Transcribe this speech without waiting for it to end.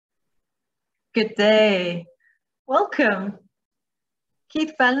Good day. Welcome.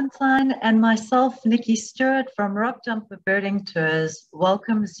 Keith Valentine and myself, Nikki Stewart from Rock Jumper Birding Tours,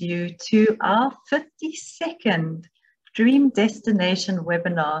 welcomes you to our 52nd Dream Destination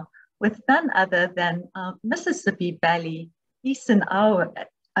webinar with none other than Mississippi Valley, Eastern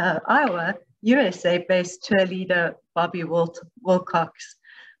Iowa, USA-based tour leader, Bobby Wilcox.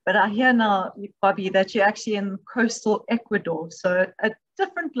 But I hear now, Bobby, that you're actually in coastal Ecuador, so a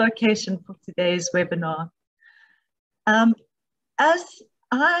different location for today's webinar. As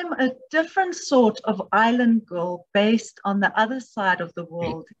I'm a different sort of island girl based on the other side of the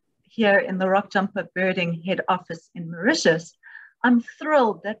world, here in the Rock Jumper Birding head office in Mauritius, I'm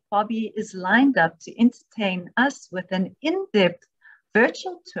thrilled that Bobby is lined up to entertain us with an in-depth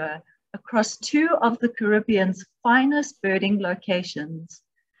virtual tour across two of the Caribbean's finest birding locations,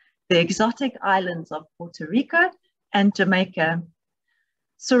 the exotic islands of Puerto Rico and Jamaica.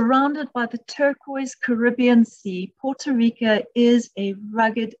 Surrounded by the turquoise Caribbean Sea, Puerto Rico is a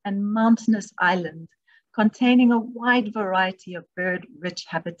rugged and mountainous island containing a wide variety of bird-rich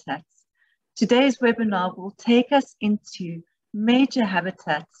habitats. Today's webinar will take us into major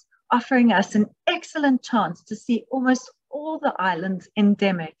habitats, offering us an excellent chance to see almost all the island's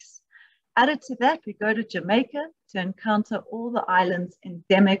endemics. Added to that, we go to Jamaica to encounter all the island's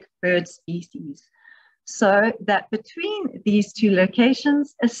endemic bird species. So that between these two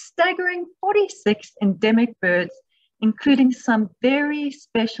locations, a staggering 46 endemic birds, including some very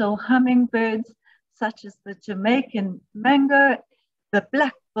special hummingbirds, such as the Jamaican mango, the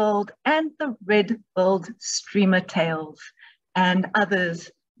black-billed, and the red-billed streamer tails, and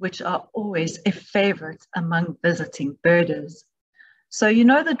others which are always a favorite among visiting birders. So you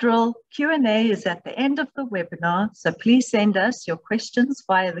know the drill, Q&A is at the end of the webinar, so please send us your questions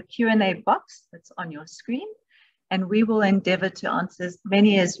via the Q&A box that's on your screen, and we will endeavor to answer as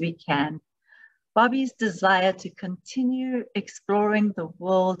many as we can. Bobby's desire to continue exploring the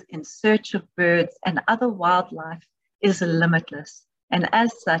world in search of birds and other wildlife is limitless, and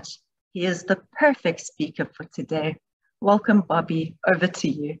as such, he is the perfect speaker for today. Welcome, Bobby, over to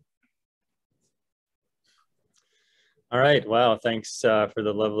you. All right. Wow. Thanks for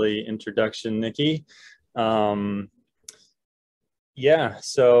the lovely introduction, Nikki. I'm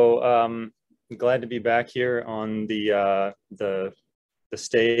glad to be back here on the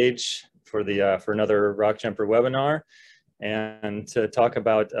stage for for another Rock Jumper webinar, and to talk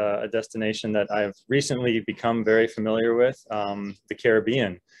about a destination that I've recently become very familiar with, the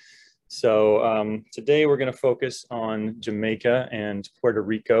Caribbean. So today we're going to focus on Jamaica and Puerto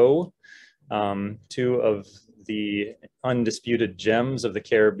Rico, two of the undisputed gems of the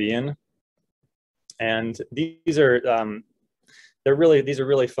Caribbean, and these are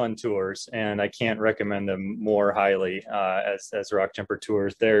really fun tours, and I can't recommend them more highly as Rock Jumper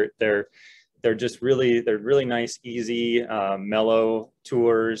tours. They're really nice, easy, mellow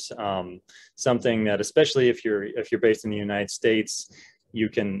tours. Something that, especially if you're based in the United States, you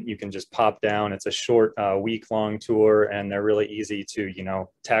can just pop down. It's a short week-long tour, and they're really easy to,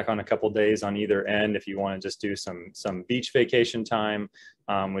 tack on a couple days on either end if you want to just do some beach vacation time,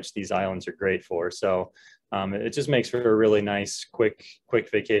 which these islands are great for. So it just makes for a really nice, quick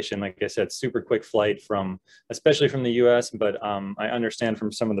vacation. Like I said, super quick flight especially from the US, but I understand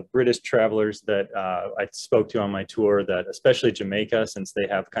from some of the British travelers that I spoke to on my tour that especially Jamaica, since they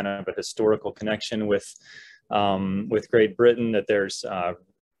have kind of a historical connection with Great Britain, that there's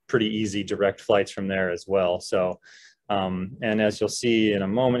pretty easy direct flights from there as well. So, and as you'll see in a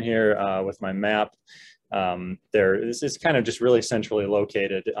moment here with my map, this is kind of just really centrally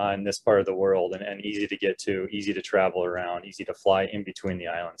located in this part of the world, and easy to get to, easy to travel around, easy to fly in between the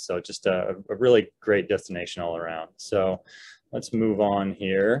islands. So just a really great destination all around. So let's move on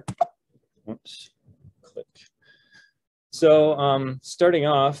here. Whoops, click. So starting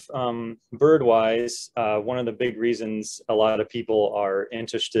off, bird-wise, one of the big reasons a lot of people are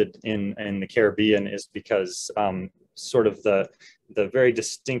interested in the Caribbean is because sort of the very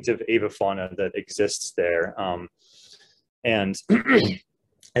distinctive avifauna that exists there. And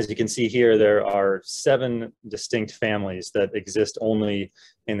as you can see here, there are 7 distinct families that exist only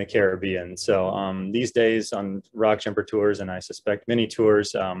in the Caribbean. So these days on Rock Jumper tours, and I suspect many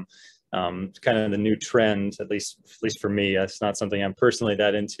tours, kind of the new trend, at least for me, it's not something I'm personally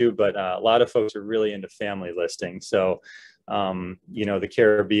that into, but a lot of folks are really into family listing. So, the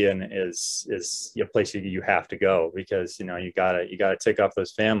Caribbean is a place you have to go, because, you gotta tick off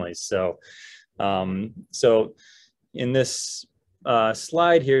those families. So, so in this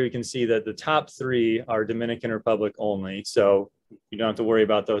slide here, you can see that the top 3 are Dominican Republic only. So you don't have to worry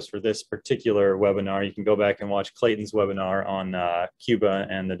about those for this particular webinar. You can go back and watch Clayton's webinar on Cuba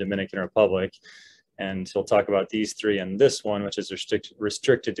and the Dominican Republic. And he'll talk about these three and this one, which is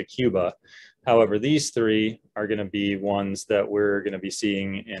restricted to Cuba. However, these three are going to be ones that we're going to be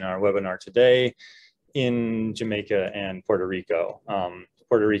seeing in our webinar today in Jamaica and Puerto Rico.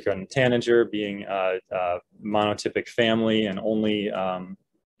 Puerto Rico and tanager being a monotypic family and only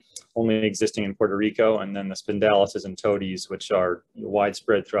existing in Puerto Rico, and then the spindalices and toadies, which are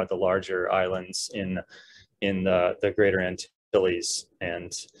widespread throughout the larger islands in the Greater Antilles,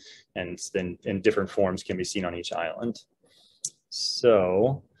 and then in different forms can be seen on each island.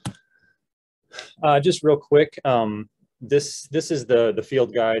 So just real quick, this is the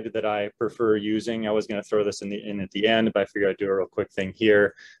field guide that I prefer using. I was going to throw this in at the end, but I figured I'd do a real quick thing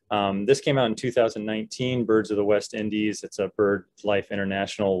here. This came out in 2019, Birds of the West Indies. It's a Bird Life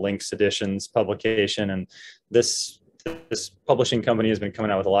International Lynx Editions publication, and this publishing company has been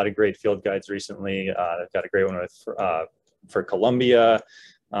coming out with a lot of great field guides recently. They've got a great one for Colombia.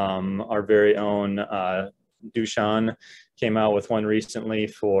 Our very own Dushan came out with one recently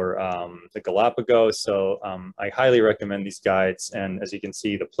for the Galapagos. So I highly recommend these guides. And as you can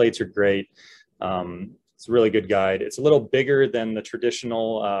see, the plates are great. It's a really good guide. It's a little bigger than the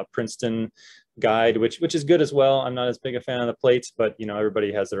traditional Princeton guide, which is good as well. I'm not as big a fan of the plates, but you know,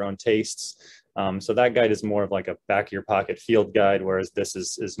 everybody has their own tastes. So that guide is more of like a back of your pocket field guide, whereas this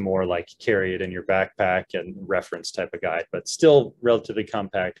is more like carry it in your backpack and reference type of guide, but still relatively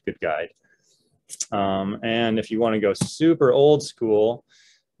compact, good guide. And if you want to go super old school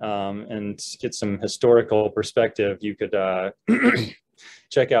and get some historical perspective, you could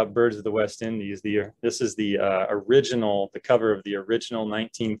check out Birds of the West Indies. This is the cover of the original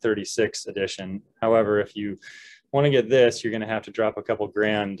 1936 edition. However, if you want to get this, you're going to have to drop a couple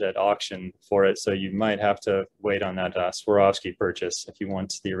grand at auction for it. So you might have to wait on that Swarovski purchase if you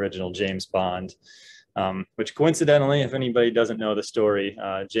want the original James Bond. Which coincidentally, if anybody doesn't know the story,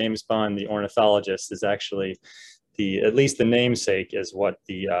 James Bond, the ornithologist, is actually at least the namesake is what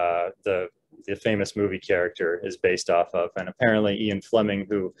the famous movie character is based off of. And apparently Ian Fleming,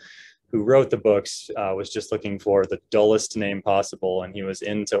 who wrote the books, was just looking for the dullest name possible, and he was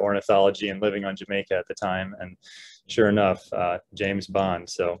into ornithology and living on Jamaica at the time. And sure enough, James Bond.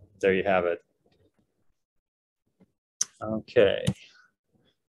 So there you have it. Okay.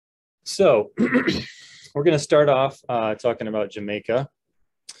 So we're going to start off talking about Jamaica,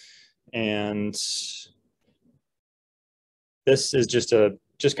 and this is just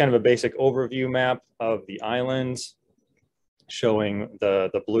kind of a basic overview map of the island, showing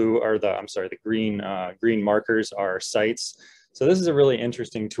the green markers are sites. So this is a really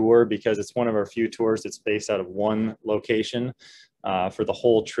interesting tour because it's one of our few tours that's based out of one location for the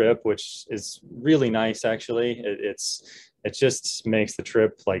whole trip, which is really nice actually. It just makes the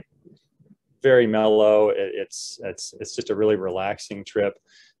trip like very mellow. It's just a really relaxing trip.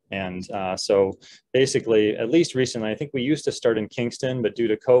 And so basically, at least recently, I think we used to start in Kingston, but due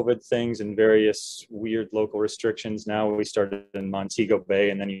to COVID things and various weird local restrictions, now we started in Montego Bay,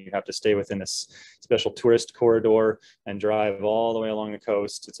 and then you have to stay within this special tourist corridor and drive all the way along the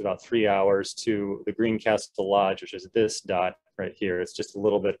coast. It's about 3 hours to the Greencastle Lodge, which is this dot right here. It's just a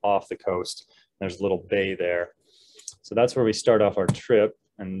little bit off the coast. There's a little bay there. So that's where we start off our trip.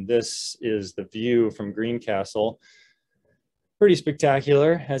 And this is the view from Greencastle. Pretty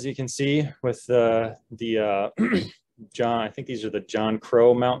spectacular, as you can see, with I think these are the John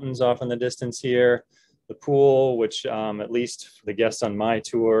Crow Mountains off in the distance here. The pool, which at least for the guests on my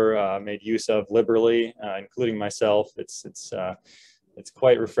tour made use of liberally, including myself. It's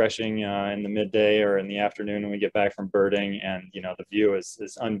quite refreshing in the midday or in the afternoon when we get back from birding, and you know the view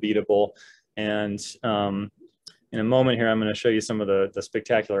is unbeatable. And in a moment here, I'm going to show you some of the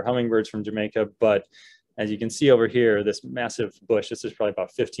spectacular hummingbirds from Jamaica, but as you can see over here, this massive bush, this is probably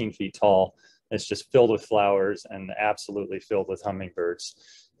about 15 feet tall. It's just filled with flowers and absolutely filled with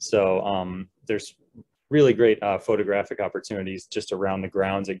hummingbirds. So there's really great photographic opportunities just around the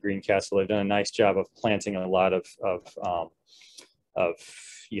grounds at Greencastle. They've done a nice job of planting a lot of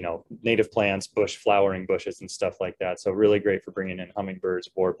you know, native plants, flowering bushes and stuff like that. So really great for bringing in hummingbirds,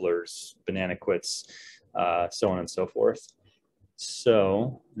 warblers, banana quits, so on and so forth.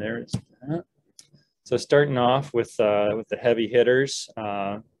 So there's that. So starting off with the heavy hitters,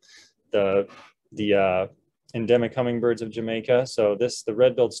 the endemic hummingbirds of Jamaica. So the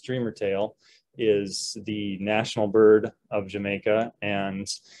red-billed streamer-tail is the national bird of Jamaica, and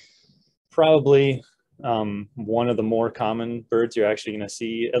probably one of the more common birds you're actually going to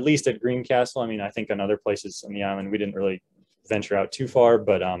see, at least at Greencastle. I mean, I think on other places on the island, we didn't really venture out too far,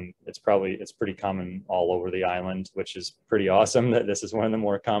 but it's pretty common all over the island, which is pretty awesome that this is one of the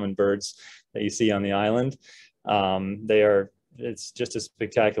more common birds that you see on the island. It's just as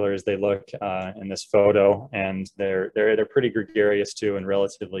spectacular as they look in this photo, and they're pretty gregarious too, and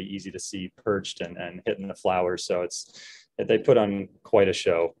relatively easy to see perched and hitting the flowers. So they put on quite a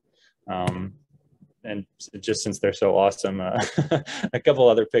show. And just since they're so awesome, a couple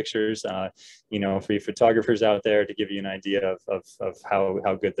other pictures, you know, for you photographers out there, to give you an idea of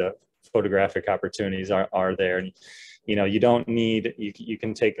how good the photographic opportunities are there. And, you know, you don't need, you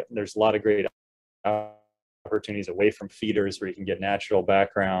can take, there's a lot of great opportunities away from feeders where you can get natural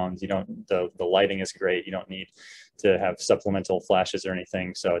backgrounds. You don't, the lighting is great. You don't need to have supplemental flashes or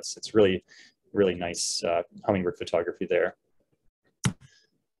anything. So it's really, really nice hummingbird photography there.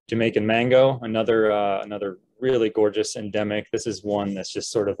 Jamaican mango, another really gorgeous endemic. This is one that's just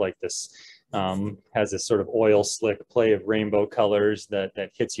sort of like this, has this sort of oil slick play of rainbow colors that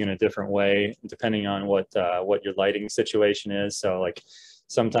hits you in a different way depending on what your lighting situation is. So like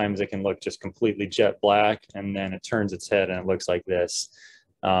sometimes it can look just completely jet black, and then it turns its head and it looks like this.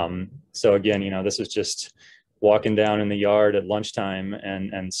 So again, you know, this is just walking down in the yard at lunchtime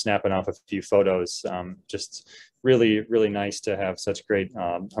and snapping off a few photos. Just really, really nice to have such great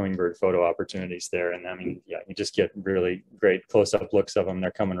hummingbird photo opportunities there. And I mean, yeah, you just get really great close-up looks of them.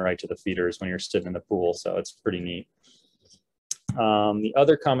 They're coming right to the feeders when you're sitting in the pool, so it's pretty neat. The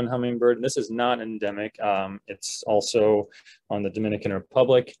other common hummingbird, and this is not endemic, it's also on the Dominican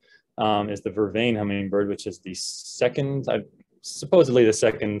Republic, is the vervain hummingbird, which is the second, supposedly the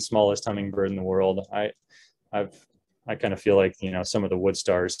second smallest hummingbird in the world. I kind of feel like, you know, some of the wood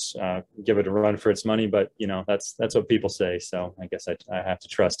stars give it a run for its money, but you know, that's what people say. So I guess I have to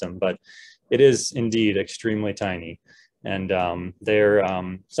trust them, but it is indeed extremely tiny. And they're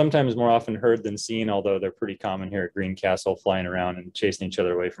sometimes more often heard than seen, although they're pretty common here at Greencastle, flying around and chasing each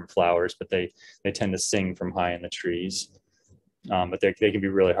other away from flowers, but they tend to sing from high in the trees. But they can be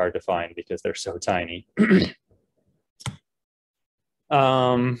really hard to find because they're so tiny.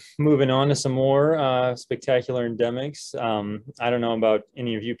 Moving on to some more spectacular endemics. I don't know about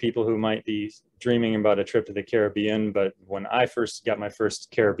any of you people who might be dreaming about a trip to the Caribbean, but when I first got my first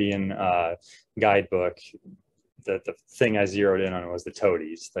Caribbean guidebook, the thing I zeroed in on was the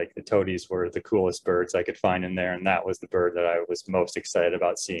toadies. Like the toadies were the coolest birds I could find in there, and that was the bird that I was most excited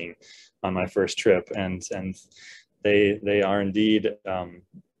about seeing on my first trip. And they are indeed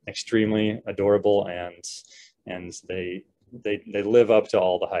extremely adorable, and they live up to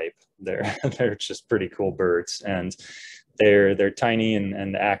all the hype. They're just pretty cool birds, and they're tiny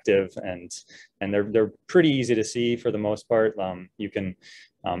and active, and they're pretty easy to see for the most part. You can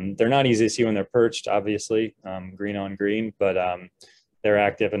they're not easy to see when they're perched, obviously, green on green, but they're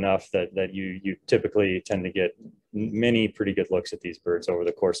active enough that you typically tend to get many pretty good looks at these birds over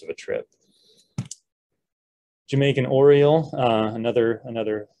the course of a trip. Jamaican oriole,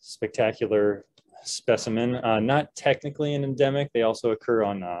 another spectacular specimen, not technically an endemic. They also occur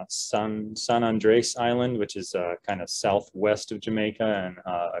on San Andres Island, which is kind of southwest of Jamaica and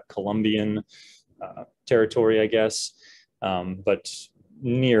a Colombian territory, I guess, but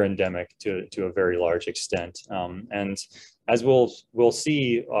near endemic to a very large extent. And as we'll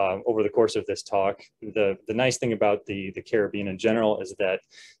see over the course of this talk, the nice thing about the Caribbean in general is that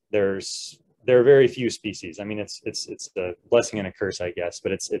there are very few species. I mean, it's a blessing and a curse, I guess,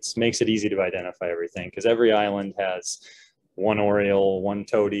 but it makes it easy to identify everything, because every island has one oriole, one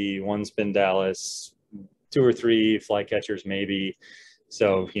toady, one spindalis, 2 or 3 flycatchers maybe.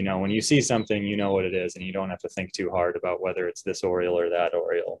 So, you know, when you see something, you know what it is, and you don't have to think too hard about whether it's this oriole or that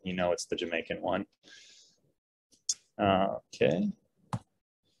oriole. You know it's the Jamaican one. Okay.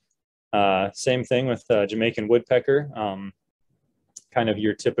 Same thing with Jamaican woodpecker. Kind of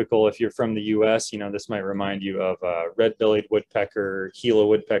your typical, if you're from the US, you know, this might remind you of red-bellied woodpecker, Gila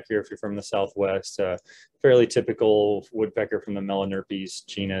woodpecker if you're from the Southwest, fairly typical woodpecker from the Melanerpes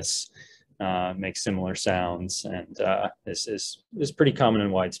genus, makes similar sounds, and is pretty common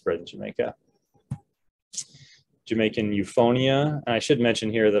and widespread in Jamaica. Jamaican euphonia. I should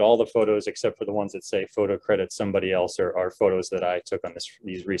mention here that all the photos, except for the ones that say photo credit somebody else, are photos that I took on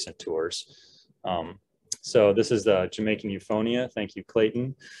these recent tours. So this is the Jamaican euphonia. Thank you,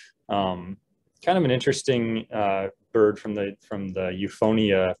 Clayton. Kind of an interesting bird from the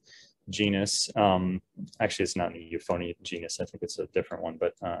euphonia genus. Actually, it's not in the euphonia genus. I think it's a different one,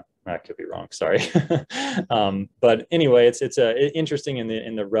 but I could be wrong. Sorry. But anyway, it's interesting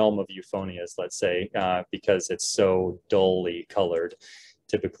in the realm of euphonias, let's say, because it's so dully colored.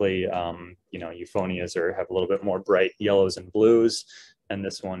 Typically, you know, euphonias have a little bit more bright yellows and blues, and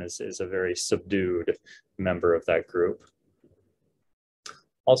this one is a very subdued member of that group.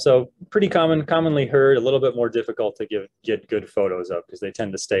 Also pretty commonly heard, a little bit more difficult to get good photos of because they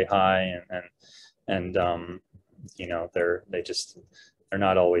tend to stay high and you know, they're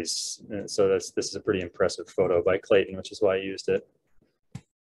not always, so this is a pretty impressive photo by Clayton, which is why I used it.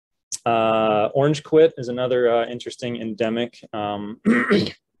 Orange quit is another interesting endemic.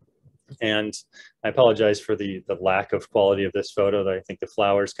 And I apologize for the lack of quality of this photo. I think the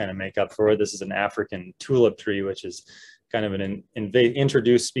flowers kind of make up for it. This is an African tulip tree, which is kind of an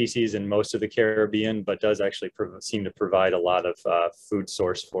introduced species in most of the Caribbean, but does actually seem to provide a lot of food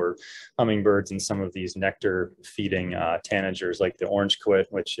source for hummingbirds and some of these nectar feeding tanagers like the orange quit,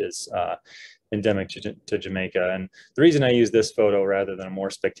 which is endemic to Jamaica. And the reason I use this photo rather than a more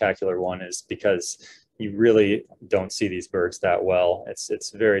spectacular one is because you really don't see these birds that well.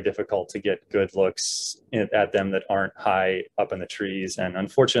 It's very difficult to get good looks at them that aren't high up in the trees. And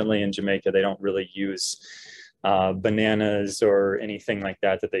unfortunately in Jamaica, they don't really use bananas or anything like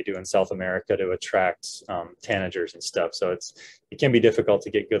that they do in South America to attract tanagers and stuff. So it can be difficult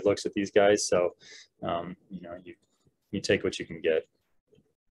to get good looks at these guys. So, you know, you take what you can get.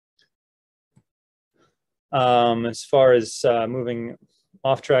 As far as moving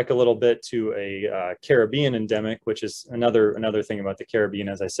off track a little bit to a Caribbean endemic, which is another thing about the Caribbean,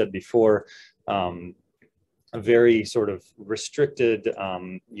 as I said before, a very sort of restricted,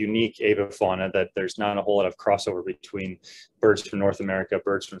 unique avifauna that there's not a whole lot of crossover between birds from North America,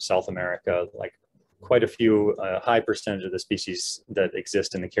 birds from South America. Like quite a few, high percentage of the species that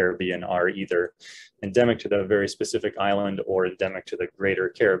exist in the Caribbean are either endemic to the very specific island or endemic to the greater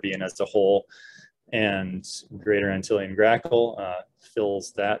Caribbean as a whole. And Greater Antillean grackle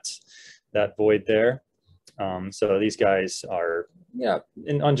fills that void there. So these guys are, yeah,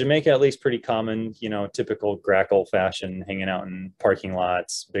 on Jamaica at least, pretty common, you know, typical grackle fashion, hanging out in parking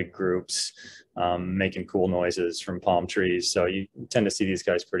lots, big groups, making cool noises from palm trees. So you tend to see these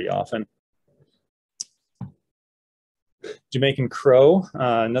guys pretty often. Jamaican crow,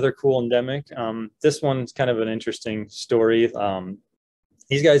 another cool endemic. This one's kind of an interesting story.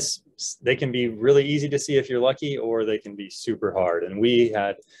 These guys, they can be really easy to see if you're lucky, or they can be super hard. And we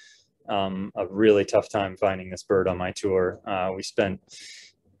had a really tough time finding this bird on my tour. We spent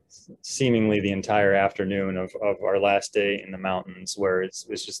seemingly the entire afternoon of our last day in the mountains, where it's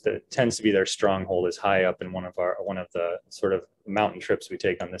just it tends to be their stronghold is high up in one of the sort of mountain trips we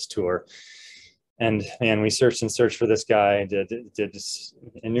take on this tour. And man, we searched and searched for this guy, did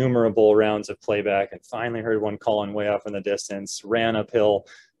innumerable rounds of playback, and finally heard one calling way off in the distance, ran uphill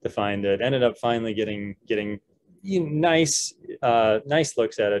to find it, ended up finally getting nice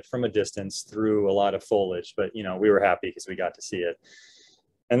looks at it from a distance through a lot of foliage. But, you know, we were happy because we got to see it.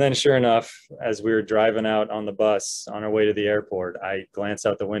 And then sure enough, as we were driving out on the bus on our way to the airport, I glanced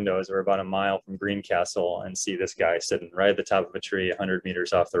out the window as we're about a mile from Greencastle and see this guy sitting right at the top of a tree 100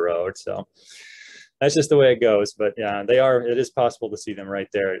 meters off the road. So that's just the way it goes. But yeah, it is possible to see them right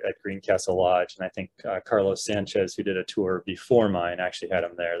there at Greencastle Lodge. And I think Carlos Sanchez, who did a tour before mine, actually had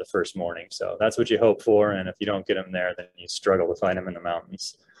them there the first morning. So that's what you hope for. And if you don't get them there, then you struggle to find them in the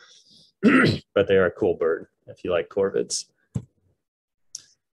mountains. But they are a cool bird if you like corvids.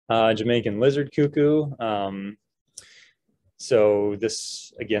 Jamaican lizard cuckoo. So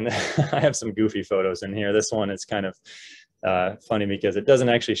this, again, I have some goofy photos in here. This one is kind of funny because it doesn't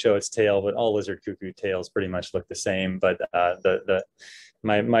actually show its tail, but all lizard cuckoo tails pretty much look the same. But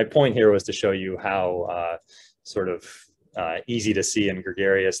my point here was to show you how sort of easy to see and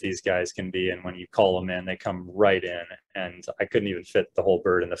gregarious these guys can be. And when you call them in, they come right in. And I couldn't even fit the whole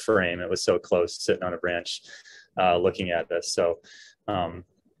bird in the frame. It was so close, sitting on a branch looking at us. So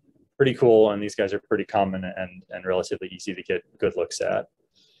pretty cool. And these guys are pretty common and relatively easy to get good looks at.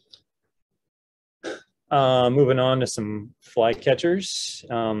 Moving on to some flycatchers.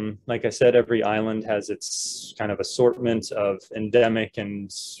 Like I said, every island has its kind of assortment of endemic and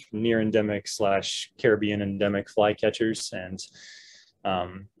near endemic / Caribbean endemic flycatchers, and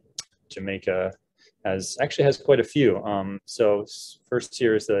Jamaica actually has quite a few. So first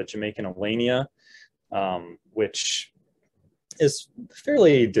here is the Jamaican Alania, which is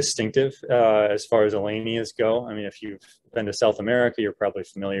fairly distinctive as far as Alanias go. I mean, if you've been to South America, you're probably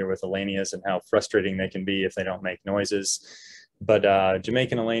familiar with Alanias and how frustrating they can be if they don't make noises. But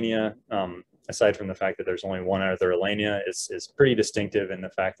Jamaican Alania, aside from the fact that there's only one other Alania, is pretty distinctive in the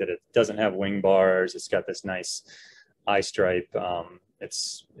fact that it doesn't have wing bars. It's got this nice eye stripe.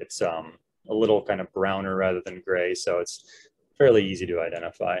 It's a little kind of browner rather than gray, so it's fairly easy to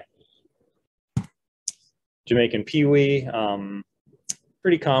identify. Jamaican peewee,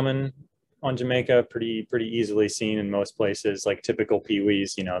 pretty common on Jamaica, pretty easily seen in most places. Like typical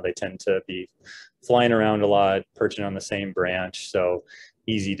peewees, you know, they tend to be flying around a lot, perching on the same branch. So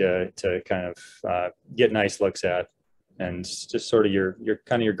easy to kind of get nice looks at, and just sort of your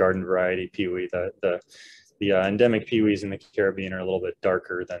kind of your garden variety peewee. The endemic peewees in the Caribbean are a little bit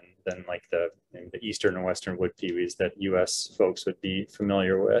darker than like the eastern and western wood peewees that U.S. folks would be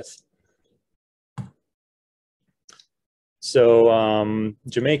familiar with. So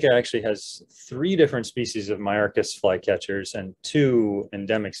Jamaica actually has 3 different species of Myarchus flycatchers and 2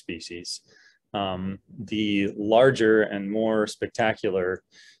 endemic species. The larger and more spectacular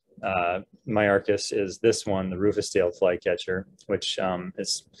Myarchus is this one, the rufous-tailed flycatcher, which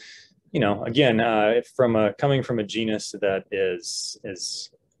is, you know, again, coming from a genus that is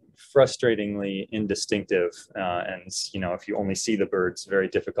frustratingly indistinctive, and you know, if you only see the birds, very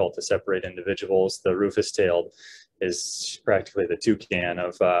difficult to separate individuals. The rufous-tailed is practically the toucan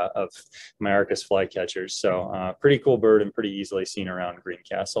of Myarchus flycatchers. So pretty cool bird and pretty easily seen around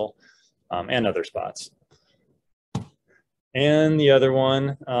Greencastle and other spots. And the other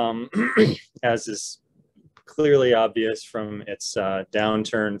one, as is clearly obvious from its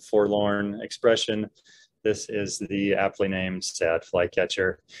downturned, forlorn expression, this is the aptly named sad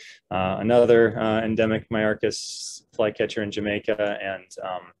flycatcher. Another endemic Myarchus flycatcher in Jamaica, and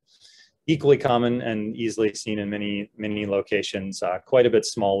equally common and easily seen in many locations. Quite a bit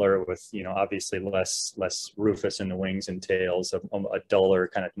smaller, with, you know, obviously less rufous in the wings and tails, a duller,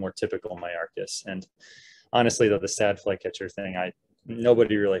 kind of more typical Myarchus. And honestly, though, the sad flycatcher thing,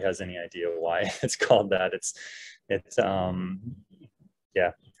 nobody really has any idea why it's called that. It's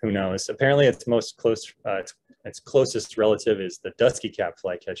yeah, who knows? Apparently, its closest relative is the dusky cap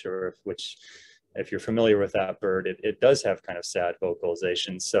flycatcher, which, if you're familiar with that bird, it does have kind of sad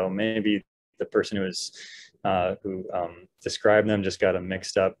vocalizations. So maybe the person who described them just got them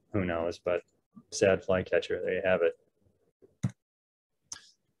mixed up. Who knows? But sad flycatcher, there you have it.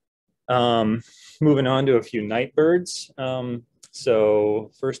 Moving on to a few night birds.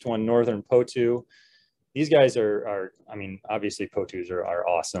 So first one, northern potu. These guys are I mean, obviously potus are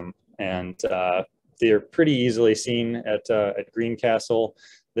awesome, and they're pretty easily seen at Greencastle.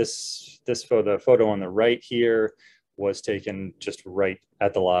 The photo on the right here was taken just right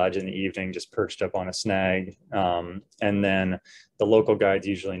at the lodge in the evening, just perched up on a snag. And then the local guides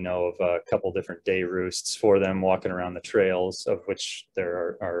usually know of a couple different day roosts for them walking around the trails, of which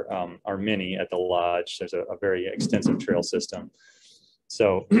there are many at the lodge. There's a very extensive trail system.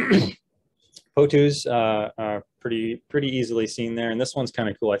 So potus are pretty easily seen there. And this one's kind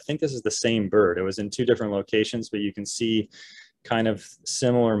of cool. I think this is the same bird. It was in 2 different locations, but you can see kind of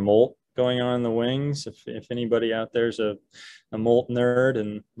similar molt going on in the wings. If anybody out there's a molt nerd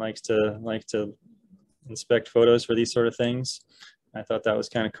and likes to inspect photos for these sort of things, I thought that was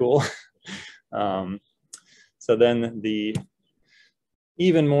kind of cool. So then the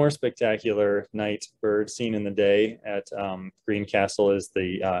even more spectacular night bird seen in the day at Greencastle is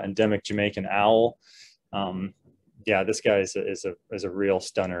the endemic Jamaican owl. Yeah, this guy is a real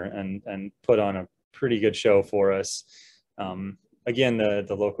stunner and put on a pretty good show for us. Again,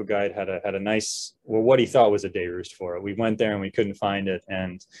 the local guide had a nice, well, what he thought was a day roost for it. We went there and we couldn't find it,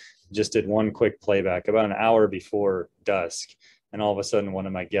 and just did one quick playback about an hour before dusk, and all of a sudden one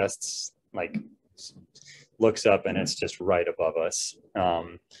of my guests like looks up and it's just right above us.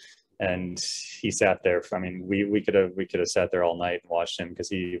 And he sat there. I mean, we could have sat there all night and watched him, because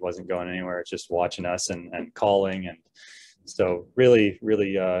he wasn't going anywhere, just watching us and calling. And so really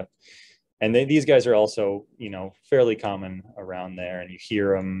and these guys are also, you know, fairly common around there, and you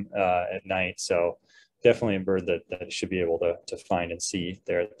hear them at night. So definitely a bird that you should be able to find and see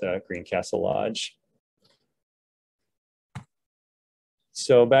there at the Greencastle Lodge.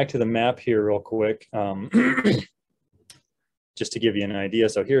 So back to the map here real quick, just to give you an idea.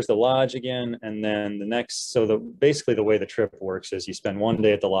 So here's the lodge again, and then the next, so basically the way the trip works is you spend 1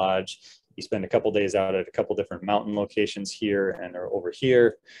 day at the lodge, you spend a couple days out at a couple different mountain locations here and or over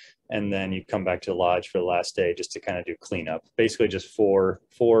here, and then you come back to the lodge for the last day just to kind of do cleanup. Basically just four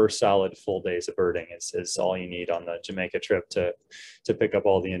solid full days of birding is all you need on the Jamaica trip to pick up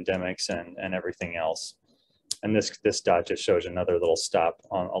all the endemics and everything else. And this dot just shows another little stop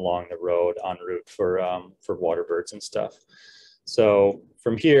along the road en route for water birds and stuff. So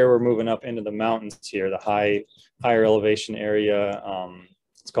from here, we're moving up into the mountains here, the higher elevation area.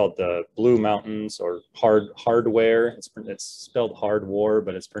 It's called the Blue Mountains, or Hardware. It's spelled Hardwar,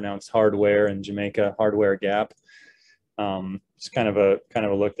 but it's pronounced Hardware in Jamaica, Hardware Gap. It's kind of a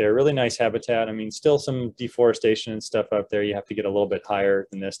look there. Really nice habitat. I mean, still some deforestation and stuff up there. You have to get a little bit higher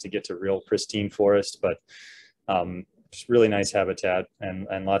than this to get to real pristine forest, but just really nice habitat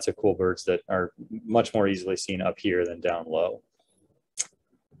and lots of cool birds that are much more easily seen up here than down low.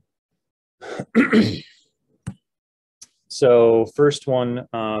 So first one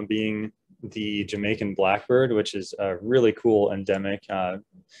being the Jamaican blackbird, which is a really cool endemic.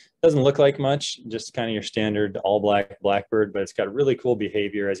 Doesn't look like much, just kind of your standard all black blackbird, but it's got really cool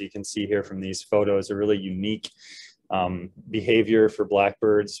behavior, as you can see here from these photos, a really unique behavior for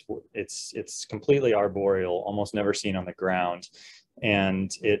blackbirds. It's completely arboreal, almost never seen on the ground.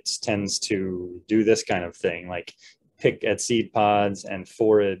 And it tends to do this kind of thing, like pick at seed pods and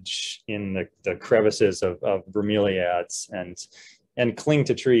forage in the crevices of bromeliads and cling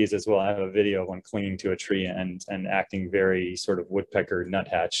to trees as well. I have a video of one clinging to a tree and acting very sort of woodpecker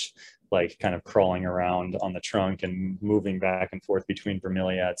nuthatch, like kind of crawling around on the trunk and moving back and forth between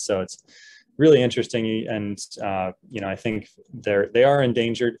bromeliads. So it's really interesting. And, you know, I think they are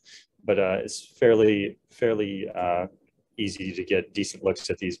endangered, but it's fairly easy to get decent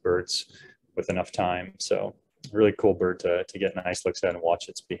looks at these birds with enough time. So really cool bird to get nice looks at and watch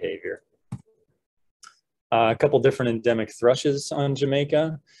its behavior. A couple different endemic thrushes on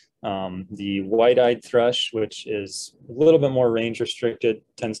Jamaica. The white-eyed thrush, which is a little bit more range restricted,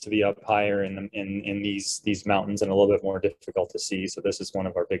 tends to be up higher in these mountains and a little bit more difficult to see. So this is one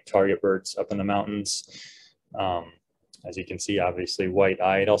of our big target birds up in the mountains. As you can see, obviously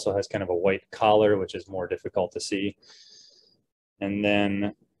white-eyed, also has kind of a white collar, which is more difficult to see. And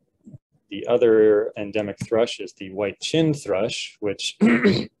then the other endemic thrush is the white-chinned thrush, which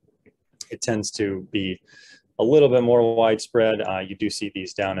it tends to be a little bit more widespread. You do see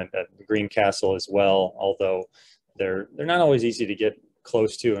these down at Greencastle as well, although they're not always easy to get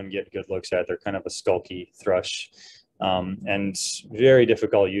close to and get good looks at. They're kind of a skulky thrush and very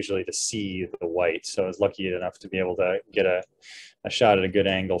difficult usually to see the white. So I was lucky enough to be able to get a shot at a good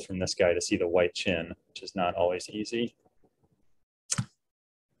angle from this guy to see the white chin, which is not always easy.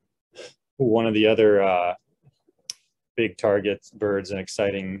 One of the other big target birds and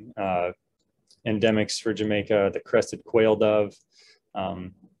exciting endemics for Jamaica, the crested quail dove.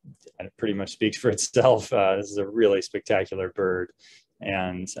 And it pretty much speaks for itself. This is a really spectacular bird.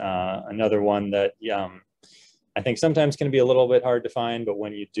 And another one that I think sometimes can be a little bit hard to find, but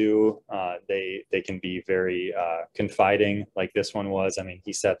when you do, they can be very confiding, like this one was. I mean,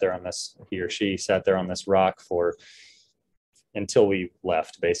 he or she sat there on this rock until we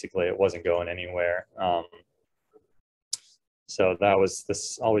left, basically. It wasn't going anywhere. So that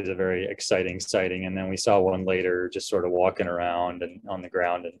was always a very exciting sighting. And then we saw one later just sort of walking around and on the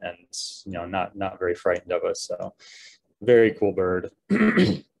ground and you know, not very frightened of us. So very cool bird.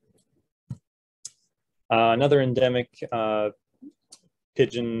 Another endemic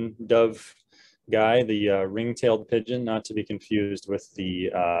pigeon dove guy, the ring-tailed pigeon, not to be confused with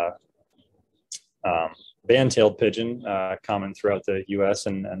the band-tailed pigeon, common throughout the US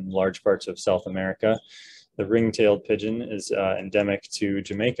and large parts of South America. The ring-tailed pigeon is endemic to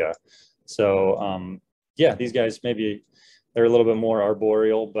Jamaica. So yeah, these guys they're a little bit more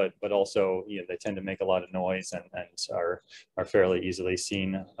arboreal, but also, you know, they tend to make a lot of noise and are fairly easily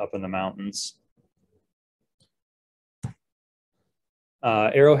seen up in the mountains.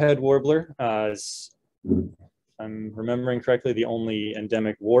 Arrowhead warbler is, if I'm remembering correctly, the only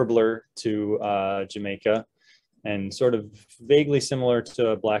endemic warbler to Jamaica, and sort of vaguely similar to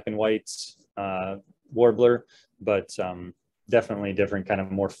a black and white warbler, but definitely different, kind of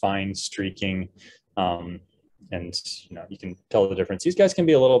more fine streaking, and you know, you can tell the difference. These guys can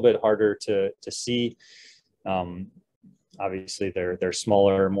be a little bit harder to see. Obviously they're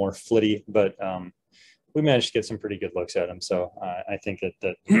smaller, more flitty, but we managed to get some pretty good looks at them. So I think that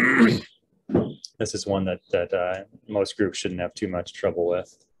this is one that most groups shouldn't have too much trouble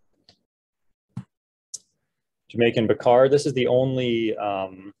with. Jamaican Bacard. This is the only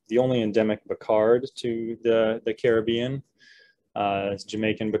endemic Bacard to the Caribbean. It's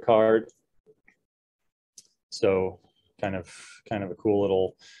Jamaican Bacard. So kind of a cool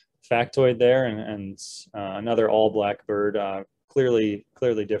little factoid there, and another all black bird. Clearly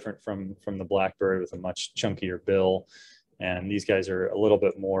different from the blackbird, with a much chunkier bill, and these guys are a little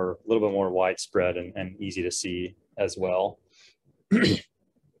bit more widespread and easy to see as well.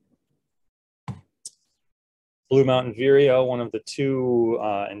 Blue Mountain Vireo, one of the two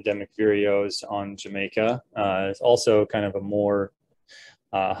endemic vireos on Jamaica, is also kind of a more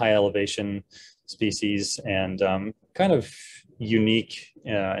high elevation species and kind of unique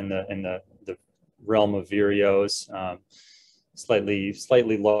in the realm of vireos.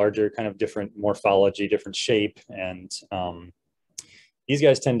 Slightly larger, kind of different morphology, different shape, and these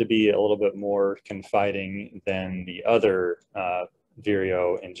guys tend to be a little bit more confiding than the other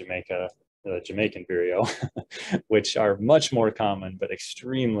vireo in Jamaica, the Jamaican vireo, which are much more common but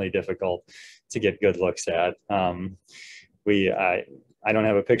extremely difficult to get good looks at. I don't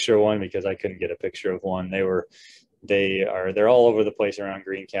have a picture of one because I couldn't get a picture of one. they're all over the place around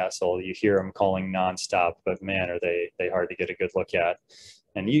Greencastle. You hear them calling nonstop, but man, are they hard to get a good look at.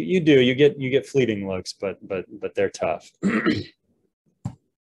 And you get fleeting looks, but they're tough.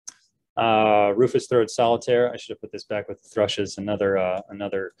 Rufous-throated solitaire. I should have put this back with the thrushes.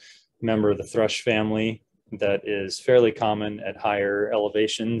 Another member of the thrush family that is fairly common at higher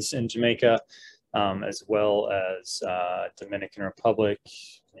elevations in Jamaica, as well as Dominican Republic,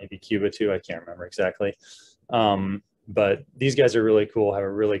 maybe Cuba too. I can't remember exactly. But these guys are really cool. Have a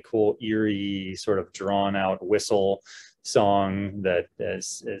really cool, eerie, sort of drawn-out whistle song that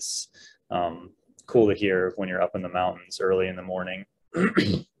is cool to hear when you're up in the mountains early in the morning.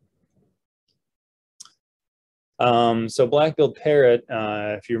 So black-billed parrot,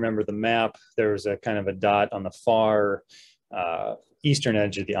 if you remember the map, there was a kind of a dot on the far eastern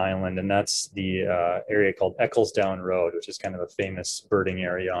edge of the island, and that's the area called Ecclesdown Road, which is kind of a famous birding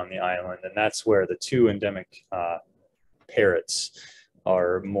area on the island, and that's where the two endemic parrots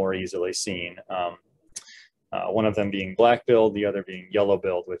are more easily seen. One of them being black-billed, the other being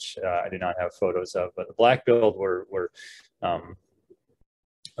yellow-billed, which I do not have photos of, but the black-billed were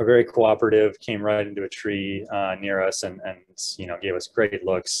very cooperative, came right into a tree near us and gave us great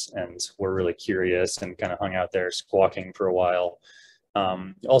looks, and were really curious and kind of hung out there squawking for a while.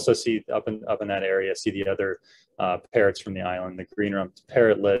 Also see up in that area, see the other parrots from the island, the green-rumped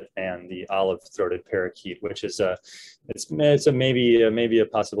parrotlet and the olive-throated parakeet, which is maybe a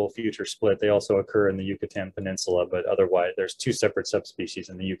possible future split. They also occur in the Yucatan Peninsula, but otherwise there's two separate subspecies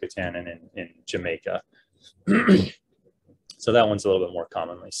in the Yucatan and in Jamaica. So that one's a little bit more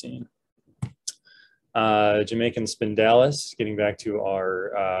commonly seen. Jamaican spindalis, getting back to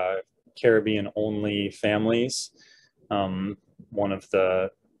our Caribbean-only families. One of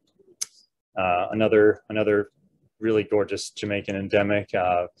the another really gorgeous Jamaican endemic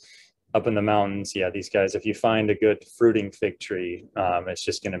up in the mountains. Yeah, these guys, if you find a good fruiting fig tree, it's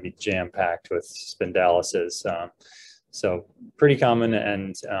just going to be jam-packed with spindalises. So pretty common,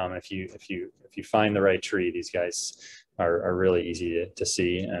 and if you find the right tree, these guys are really easy to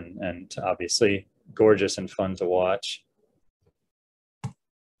see, and obviously gorgeous and fun to watch.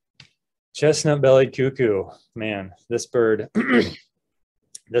 Chestnut-bellied cuckoo, man, this bird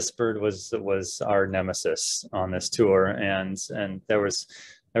was our nemesis on this tour, and there was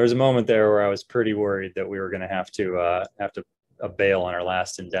a moment there where I was pretty worried that we were going to have to bail on our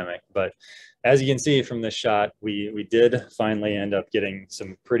last endemic. But as you can see from this shot, we did finally end up getting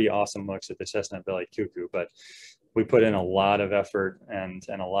some pretty awesome looks at the chestnut-bellied cuckoo, but we put in a lot of effort and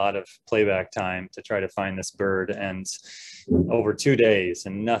a lot of playback time to try to find this bird, and over 2 days,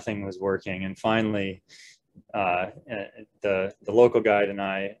 and nothing was working. And finally, the local guide and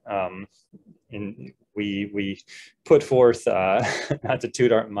I, we put forth, not to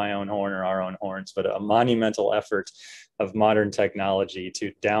toot my own horn or our own horns, but a monumental effort of modern technology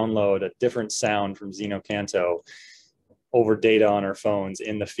to download a different sound from Zeno Canto over data on our phones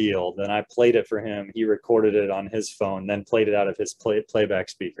in the field. And I played it for him. He recorded it on his phone, then played it out of his playback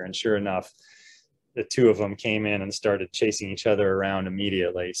speaker. And sure enough, the two of them came in and started chasing each other around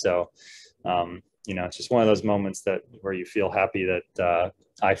immediately. So, it's just one of those moments where you feel happy that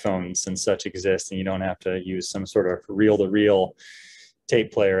iPhones and such exist, and you don't have to use some sort of reel-to-reel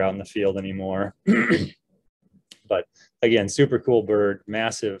tape player out in the field anymore. But again, super cool bird,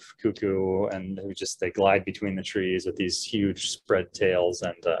 massive cuckoo, and they glide between the trees with these huge spread tails,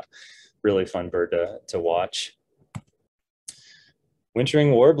 and really fun bird to watch.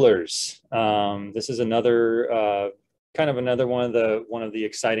 Wintering warblers. This is another kind of another one of the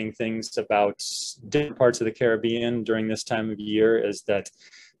exciting things about different parts of the Caribbean during this time of year is that,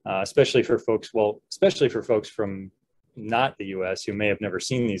 especially for folks from not the U.S. who may have never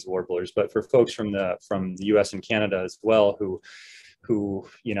seen these warblers, but for folks from the U.S. and Canada as well, who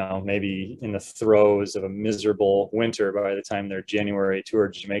maybe in the throes of a miserable winter by the time their January tour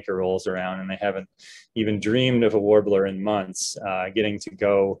to Jamaica rolls around, and they haven't even dreamed of a warbler in months, getting to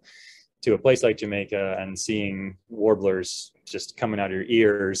go to a place like Jamaica and seeing warblers just coming out of your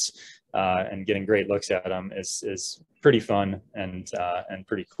ears and getting great looks at them is pretty fun and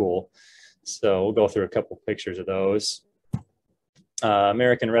pretty cool. So we'll go through a couple pictures of those.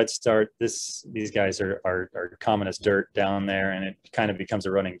 American redstart. These guys are common as dirt down there, and it kind of becomes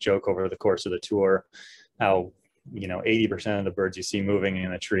a running joke over the course of the tour how 80% of the birds you see moving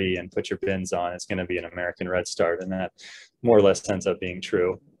in a tree and put your bins on, it's going to be an American redstart, and that more or less ends up being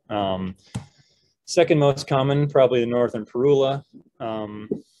true. Second most common, probably the northern parula,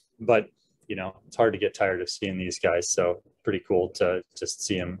 but it's hard to get tired of seeing these guys, so pretty cool to just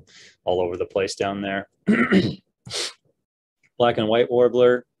see them all over the place down there. Black and white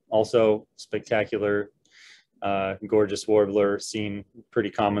warbler, also spectacular Gorgeous warbler, seen pretty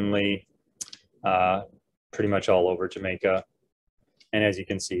commonly, pretty much all over Jamaica. And as you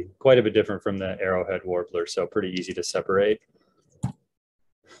can see, quite a bit different from the arrowhead warbler, so pretty easy to separate.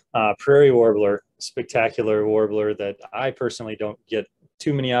 Prairie warbler, spectacular warbler that I personally don't get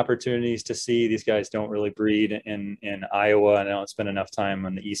too many opportunities to see. These guys don't really breed in Iowa, and I don't spend enough time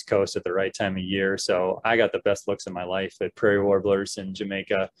on the East Coast at the right time of year. So I got the best looks in my life at prairie warblers in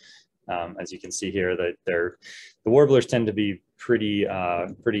Jamaica. As you can see here, that the warblers tend to be pretty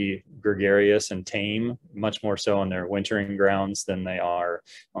gregarious and tame, much more so on their wintering grounds than they are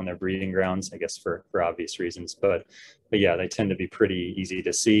on their breeding grounds, I guess for obvious reasons. But yeah, they tend to be pretty easy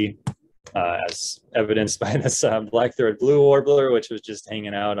to see, as evidenced by this black-throated blue warbler, which was just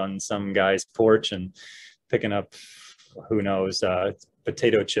hanging out on some guy's porch and picking up, who knows,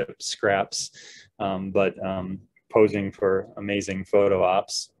 potato chip scraps, but posing for amazing photo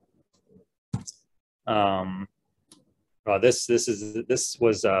ops. This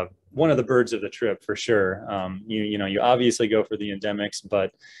was one of the birds of the trip for sure. You obviously go for the endemics,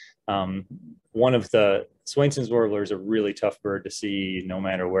 but one of the Swainson's warbler is a really tough bird to see no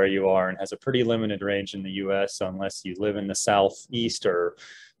matter where you are, and has a pretty limited range in the U.S. So unless you live in the southeast or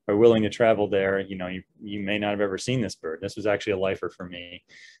are willing to travel there, you may not have ever seen this bird. This was actually a lifer for me,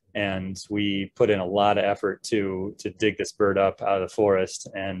 and we put in a lot of effort to dig this bird up out of the forest.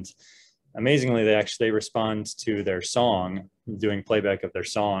 And amazingly, they respond to their song, doing playback of their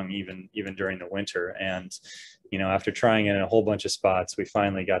song even during the winter. And after trying it in a whole bunch of spots, we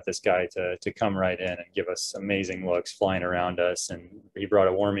finally got this guy to come right in and give us amazing looks flying around us. And he brought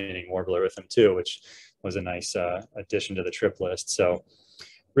a worm-eating warbler with him too, which was a nice addition to the trip list. So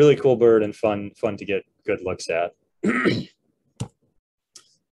really cool bird and fun to get good looks at.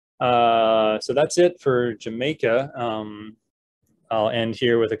 So that's it for Jamaica. I'll end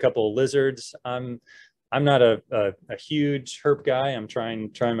here with a couple of lizards. I'm not a huge herp guy. I'm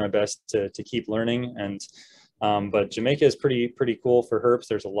trying my best to keep learning, and but Jamaica is pretty cool for herps.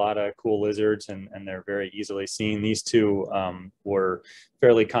 There's a lot of cool lizards, and they're very easily seen. These two were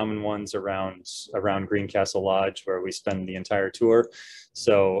fairly common ones around Greencastle Lodge, where we spend the entire tour.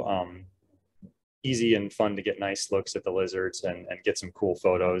 So easy and fun to get nice looks at the lizards and get some cool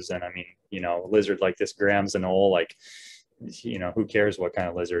photos. And I mean, a lizard like this grams an ole, like, who cares what kind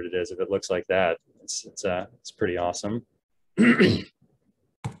of lizard it is? If it looks like that, it's pretty awesome.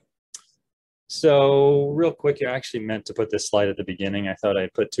 So real quick, I actually meant to put this slide at the beginning. I thought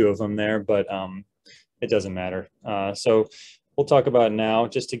I'd put two of them there, but it doesn't matter. So we'll talk about it now,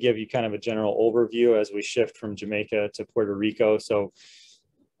 just to give you kind of a general overview as we shift from Jamaica to Puerto Rico. So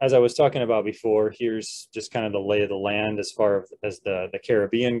as I was talking about before, here's just kind of the lay of the land as far as the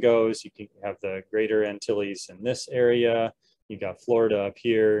Caribbean goes. You can have the Greater Antilles in this area. You've got Florida up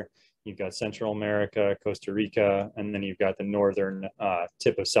here. You've got Central America, Costa Rica, and then you've got the northern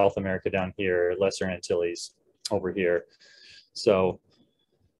tip of South America down here, Lesser Antilles over here. So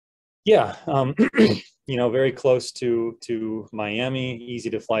yeah, very close to Miami,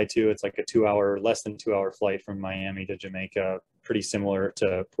 easy to fly to. It's like a less than 2 hour flight from Miami to Jamaica, pretty similar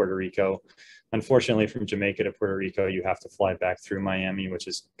to Puerto Rico. Unfortunately, from Jamaica to Puerto Rico, you have to fly back through Miami, which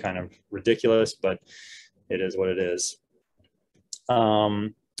is kind of ridiculous, but it is what it is.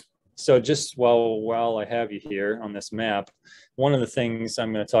 So just while I have you here on this map, one of the things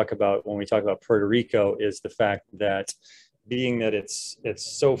I'm going to talk about when we talk about Puerto Rico is the fact that being that it's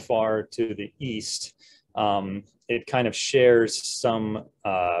so far to the east, it kind of shares some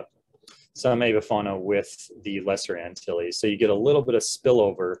avifauna with the Lesser Antilles. So you get a little bit of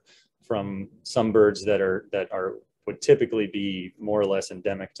spillover from some birds that would typically be more or less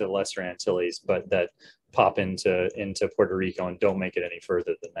endemic to the Lesser Antilles, but that pop into Puerto Rico and don't make it any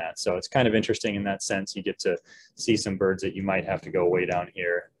further than that. So it's kind of interesting in that sense. You get to see some birds that you might have to go way down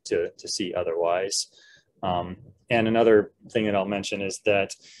here to see otherwise. And another thing that I'll mention is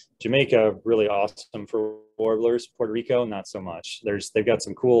that Jamaica, really awesome for warblers. Puerto Rico, not so much. They've got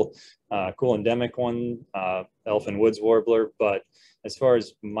some cool endemic one, Elfin Woods warbler, but as far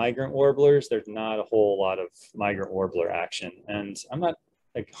as migrant warblers, there's not a whole lot of migrant warbler action. And I'm not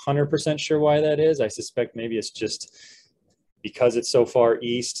like 100% sure why that is. I suspect maybe it's just because it's so far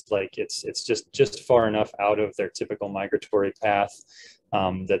east, like it's just far enough out of their typical migratory path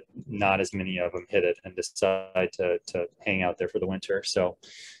that not as many of them hit it and decide to hang out there for the winter. So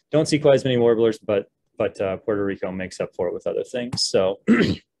don't see quite as many warblers, but Puerto Rico makes up for it with other things. So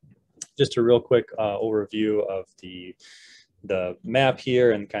just a real quick overview of the map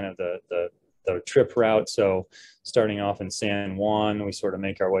here and kind of the trip route. So starting off in San Juan, we sort of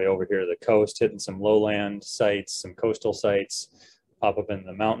make our way over here to the coast, hitting some lowland sites, some coastal sites, pop up in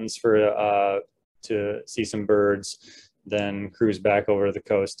the mountains for to see some birds, then cruise back over to the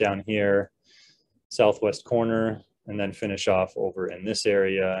coast down here, southwest corner, and then finish off over in this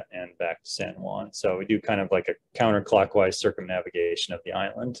area and back to San Juan. So we do kind of like a counterclockwise circumnavigation of the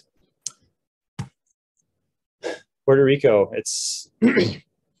island. Puerto Rico,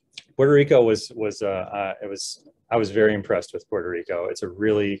 Puerto Rico I was very impressed with Puerto Rico. It's a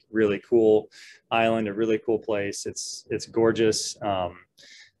really, really cool island, a really cool place. It's gorgeous.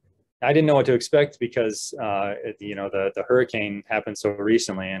 I didn't know what to expect because, the hurricane happened so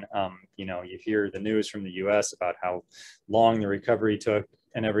recently, and, you hear the news from the US about how long the recovery took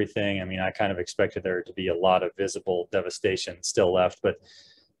and everything. I mean, I kind of expected there to be a lot of visible devastation still left, but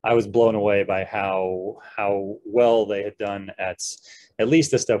I was blown away by how well they had done at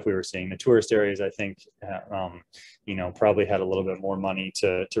least the stuff we were seeing. The tourist areas, I think, probably had a little bit more money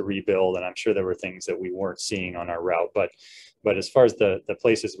to rebuild, and I'm sure there were things that we weren't seeing on our route. But as far as the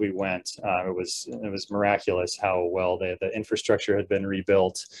places we went, it was miraculous how well the infrastructure had been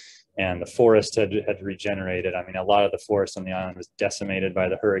rebuilt, and the forest had regenerated. I mean, a lot of the forest on the island was decimated by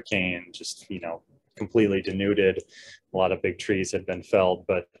the hurricane, just completely denuded. A lot of big trees had been felled,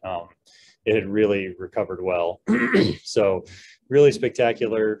 but it had really recovered well. So really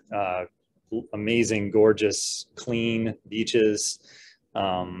spectacular, amazing, gorgeous, clean beaches,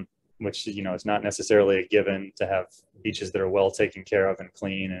 which, is not necessarily a given to have beaches that are well taken care of and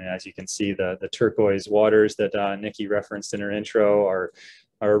clean. And as you can see, the turquoise waters that Nikki referenced in her intro are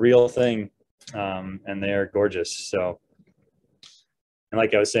a real thing, and they are gorgeous. So, and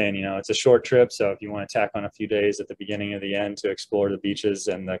like I was saying, it's a short trip. So if you want to tack on a few days at the beginning or the end to explore the beaches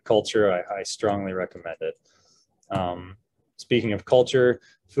and the culture, I strongly recommend it. Speaking of culture,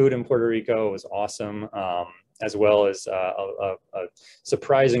 food in Puerto Rico was awesome, as well as a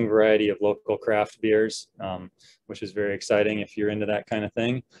surprising variety of local craft beers, which is very exciting if you're into that kind of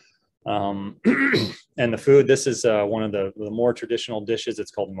thing. And the food, this is one of the more traditional dishes.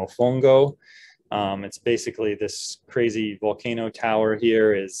 It's called mofongo. It's basically this crazy volcano tower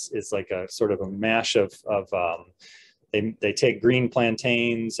here is like a sort of a mash of they take green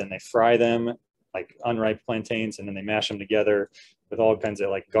plantains and they fry them like unripe plantains, and then they mash them together with all kinds of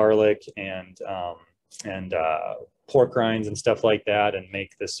like garlic and pork rinds and stuff like that, and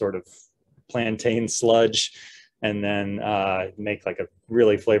make this sort of plantain sludge, and then make like a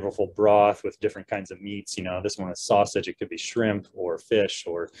really flavorful broth with different kinds of meats. This one is sausage, it could be shrimp or fish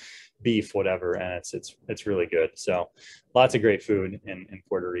or beef, whatever, and it's really good. So lots of great food in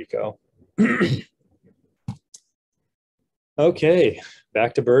Puerto Rico. Okay,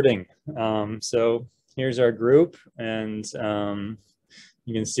 back to birding. So here's our group, and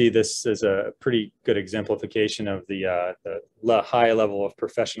you can see this is a pretty good exemplification of the high level of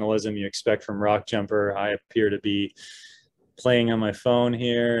professionalism you expect from rock jumper. I appear to be playing on my phone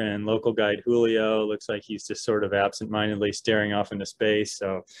here, and local guide Julio looks like he's just sort of absent-mindedly staring off into space.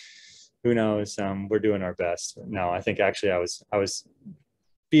 So who knows? We're doing our best. No, I think actually I was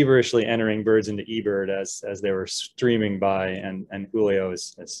feverishly entering birds into eBird as they were streaming by, and Julio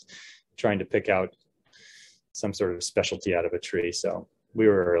is trying to pick out some sort of specialty out of a tree. So we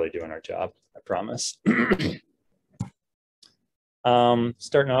were really doing our job, I promise.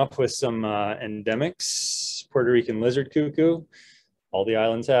 Starting off with some endemics. Puerto Rican lizard cuckoo. All the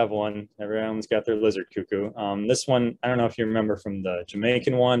islands have one. Every island's got their lizard cuckoo. This one, I don't know if you remember from the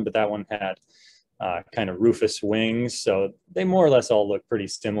Jamaican one, but that one had kind of rufous wings. So they more or less all look pretty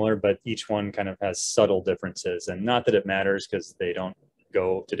similar, but each one kind of has subtle differences. And not that it matters because they don't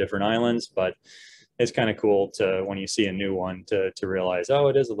go to different islands, but it's kind of cool to, when you see a new one, to realize, oh,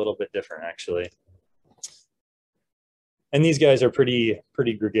 it is a little bit different actually. And these guys are pretty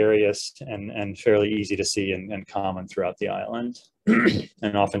gregarious and fairly easy to see and common throughout the island.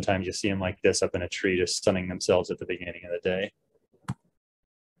 And oftentimes you see them like this up in a tree, just sunning themselves at the beginning of the day.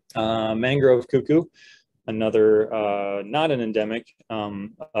 Mangrove cuckoo, another, not an endemic,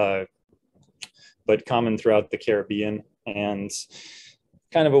 but common throughout the Caribbean, and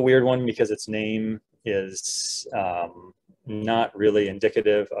kind of a weird one because its name is not really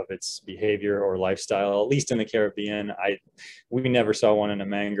indicative of its behavior or lifestyle, at least in the Caribbean. We never saw one in a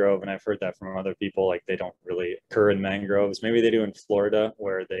mangrove, and I've heard that from other people, like they don't really occur in mangroves. Maybe they do in Florida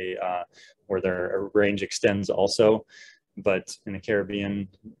where their range extends also, but in the Caribbean,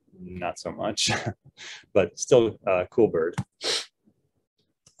 not so much, but still a cool bird.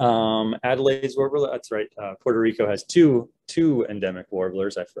 Adelaide's warbler, that's right. Puerto Rico has two endemic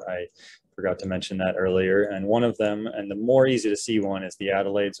warblers. I forgot to mention that earlier. And one of them, and the more easy to see one, is the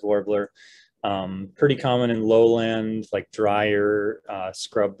Adelaide's warbler. Pretty common in lowland, like drier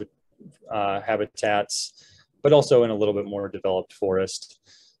scrub habitats, but also in a little bit more developed forest.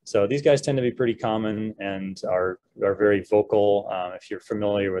 So these guys tend to be pretty common and are very vocal. If you're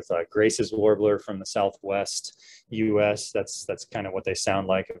familiar with Grace's warbler from the Southwest US, that's kind of what they sound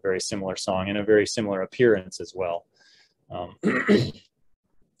like, a very similar song and a very similar appearance as well.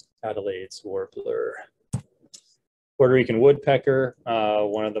 Adelaide's warbler. Puerto Rican woodpecker,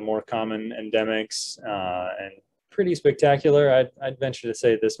 one of the more common endemics, and pretty spectacular. I'd venture to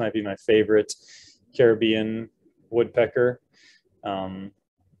say this might be my favorite Caribbean woodpecker.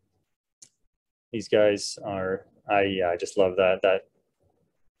 These guys are, I just love that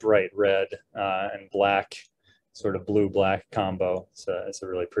bright red and black, sort of blue-black combo. So it's a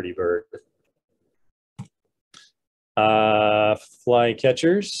really pretty bird.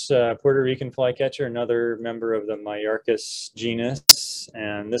 Flycatchers, Puerto Rican flycatcher, another member of the Maiarchus genus,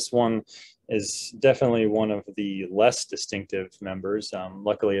 and this one is definitely one of the less distinctive members.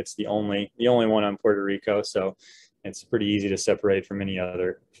 Luckily, it's the only one on Puerto Rico, so it's pretty easy to separate from any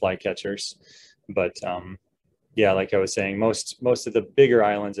other flycatchers. But yeah, like I was saying, most of the bigger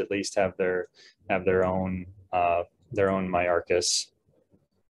islands at least have their own Maiarchus,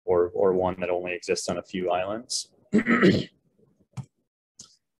 or one that only exists on a few islands.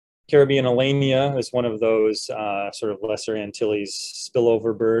 Caribbean Alania is one of those sort of Lesser Antilles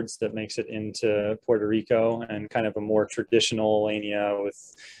spillover birds that makes it into Puerto Rico, and kind of a more traditional Alania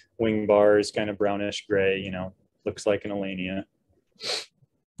with wing bars, kind of brownish gray, you know, looks like an Alania.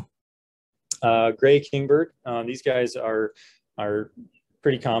 Gray kingbird, these guys are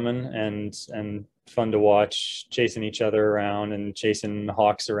pretty common and fun to watch, chasing each other around and chasing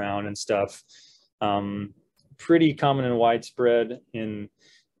hawks around and stuff. Pretty common and widespread in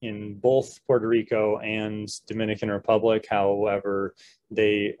both Puerto Rico and Dominican Republic. However,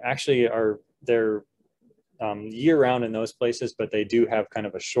 they actually they're year-round in those places, but they do have kind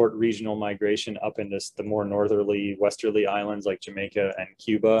of a short regional migration up into the more northerly, westerly islands like Jamaica and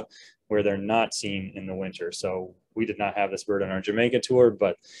Cuba, where they're not seen in the winter. So we did not have this bird on our Jamaica tour,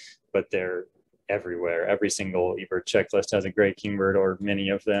 but they're everywhere. Every single eBird checklist has a gray kingbird, or many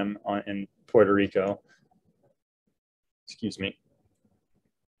of them in Puerto Rico. Excuse me.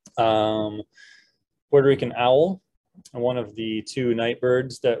 Puerto Rican owl, one of the two night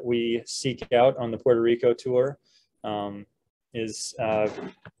birds that we seek out on the Puerto Rico tour, is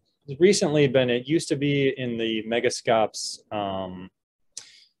recently been, it used to be in the Megascops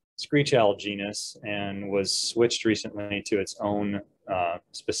screech owl genus, and was switched recently to its own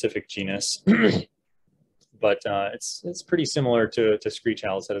specific genus. But it's pretty similar to screech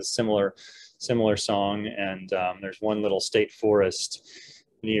owls. It has a similar song, and there's one little state forest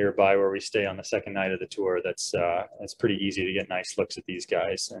nearby where we stay on the second night of the tour. It's pretty easy to get nice looks at these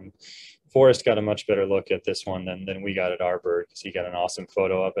guys, and Forrest got a much better look at this one than we got at our bird, because he got an awesome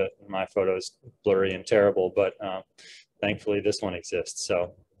photo of it. My photo is blurry and terrible, but thankfully this one exists.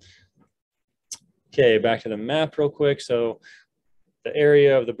 So okay, back to the map real quick. So the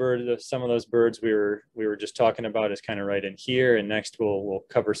area of the bird, some of those birds we were just talking about is kind of right in here, and next we'll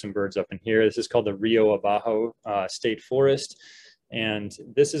cover some birds up in here. This is called the Rio Abajo State Forest, and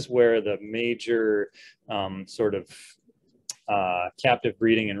this is where the major sort of captive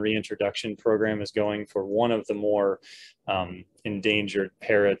breeding and reintroduction program is going for one of the more endangered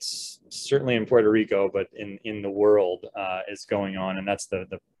parrots, certainly in Puerto Rico, but in the world is going on, and that's the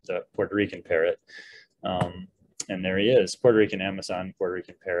Puerto Rican parrot. And there he is, Puerto Rican Amazon, Puerto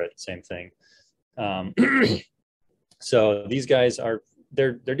Rican parrot, same thing. So these guys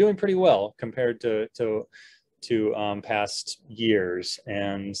they're doing pretty well compared to past years,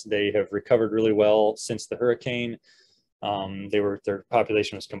 and they have recovered really well since the hurricane. Their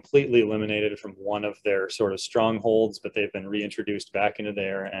population was completely eliminated from one of their sort of strongholds, but they've been reintroduced back into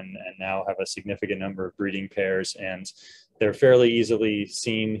there, and now have a significant number of breeding pairs, and they're fairly easily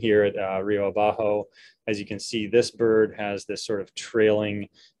seen here at Rio Abajo. As you can see, this bird has this sort of trailing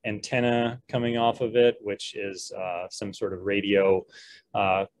antenna coming off of it, which is some sort of radio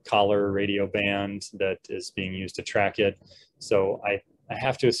collar, radio band that is being used to track it. So I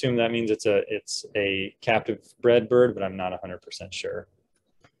have to assume that means it's a captive bred bird, but I'm not 100% sure.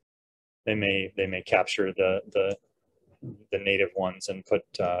 They may capture the native ones and put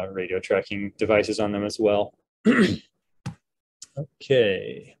radio tracking devices on them as well.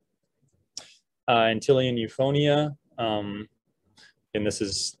 Okay. Antillean euphonia, and this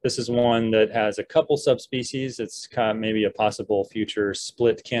is one that has a couple subspecies. It's kind of maybe a possible future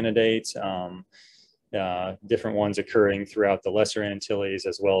split candidate. Different ones occurring throughout the Lesser Antilles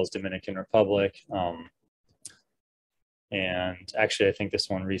as well as Dominican Republic. And actually, I think this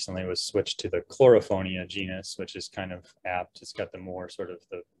one recently was switched to the Chlorophonia genus, which is kind of apt. It's got the more sort of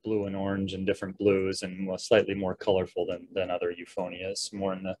the blue and orange and different blues, and slightly more colorful than other euphonias,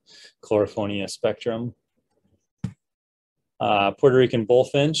 more in the Chlorophonia spectrum. Puerto Rican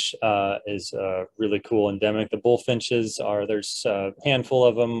bullfinch is a really cool endemic. The bullfinches there's a handful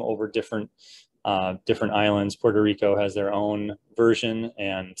of them over different islands. Puerto Rico has their own version,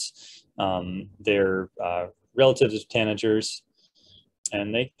 and they're relatives of tanagers,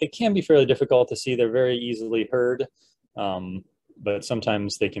 and they can be fairly difficult to see. They're very easily heard, but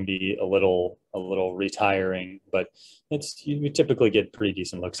sometimes they can be a little retiring, but you typically get pretty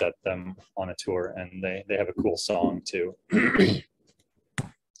decent looks at them on a tour, and they have a cool song too.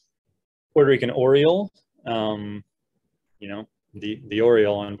 Puerto Rican oriole, you know, the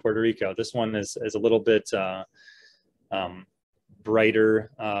oriole in Puerto Rico. This one is a little bit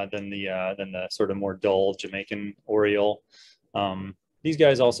brighter than the sort of more dull Jamaican oriole. These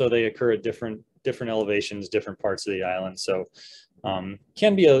guys also, they occur at different elevations, different parts of the island, so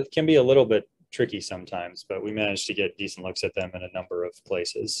can be a little bit tricky sometimes, but we managed to get decent looks at them in a number of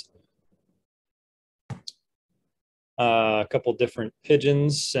places. A couple different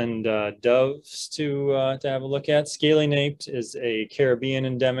pigeons and doves to have a look at. Scaly-naped is a Caribbean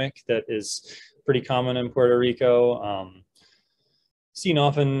endemic that is pretty common in Puerto Rico. Seen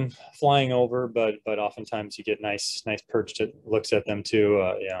often flying over, but oftentimes you get nice perched looks at them too.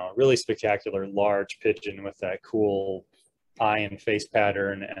 You know, really spectacular large pigeon with that cool eye and face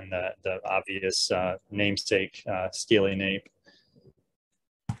pattern and the obvious namesake scaly-nape.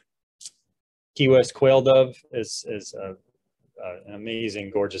 Key West quail dove is an amazing,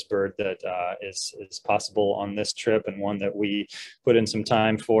 gorgeous bird that is possible on this trip, and one that we put in some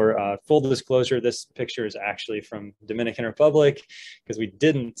time for. Full disclosure, this picture is actually from Dominican Republic, because we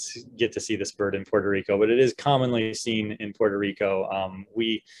didn't get to see this bird in Puerto Rico, but it is commonly seen in Puerto Rico.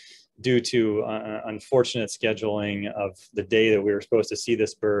 Due to unfortunate scheduling of the day that we were supposed to see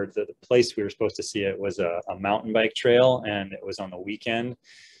this bird, the place we were supposed to see it was a mountain bike trail, and it was on the weekend.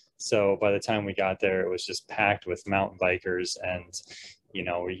 So by the time we got there, it was just packed with mountain bikers, and you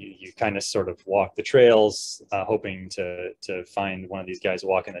know, you kind of sort of walk the trails, hoping to find one of these guys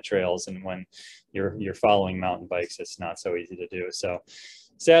walking the trails. And when you're following mountain bikes, it's not so easy to do. So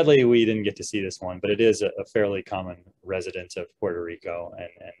sadly, we didn't get to see this one, but it is a fairly common resident of Puerto Rico and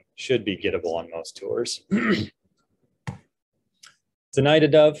should be gettable on most tours. Zenaida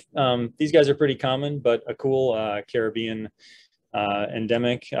dove. These guys are pretty common, but a cool Caribbean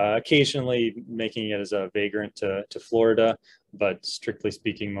endemic, occasionally making it as a vagrant to Florida, but strictly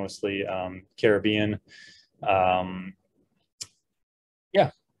speaking, mostly Caribbean.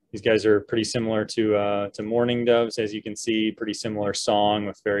 Yeah, these guys are pretty similar to mourning doves, as you can see. Pretty similar song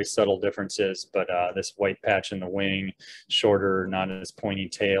with very subtle differences, but this white patch in the wing, shorter, not as pointy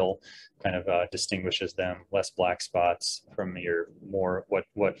tail, kind of distinguishes them. Less black spots from your more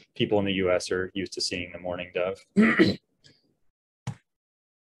what people in the U.S. are used to seeing the mourning dove.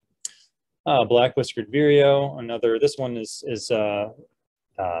 Black whiskered vireo, this one is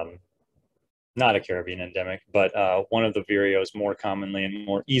not a Caribbean endemic, but one of the vireos more commonly and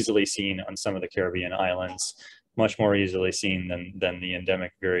more easily seen on some of the Caribbean islands, much more easily seen than the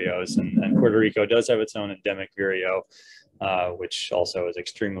endemic vireos. And Puerto Rico does have its own endemic vireo, which also is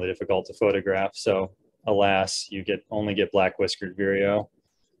extremely difficult to photograph. So alas, you only get black whiskered vireo.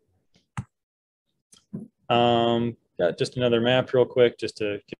 Got just another map real quick, just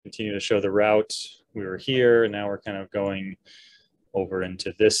to continue to show the route. We were here, and now we're kind of going over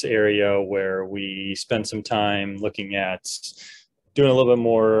into this area where we spent some time looking at doing a little bit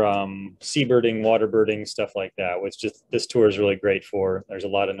more seabirding, waterbirding, stuff like that, which this tour is really great for. There's a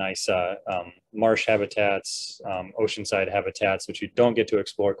lot of nice marsh habitats, oceanside habitats, which you don't get to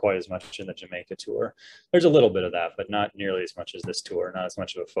explore quite as much in the Jamaica tour. There's a little bit of that, but not nearly as much as this tour, not as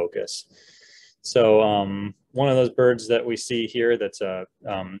much of a focus. So one of those birds that we see here that's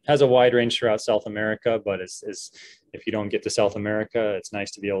has a wide range throughout South America, but is if you don't get to South America, it's nice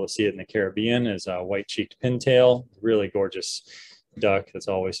to be able to see it in the Caribbean, is a white-cheeked pintail, really gorgeous duck that's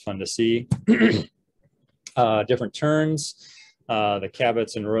always fun to see. Different terns, the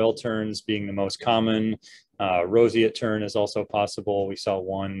cabots and royal terns being the most common. Roseate tern is also possible. We saw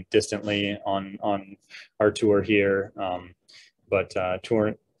one distantly on our tour here, but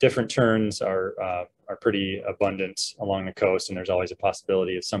different terns are pretty abundant along the coast, and there's always a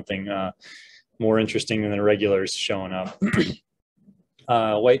possibility of something more interesting than the regulars showing up.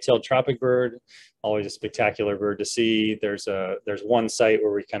 White-tailed tropic bird, always a spectacular bird to see. There's one site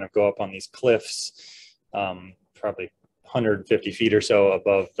where we kind of go up on these cliffs, probably 150 feet or so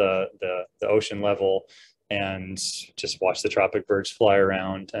above the ocean level, and just watch the tropic birds fly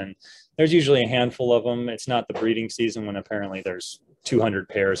around. And there's usually a handful of them. It's not the breeding season when apparently there's 200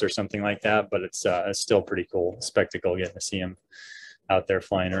 pairs or something like that, but it's still pretty cool spectacle getting to see them out there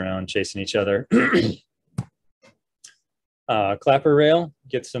flying around, chasing each other. Clapper rail,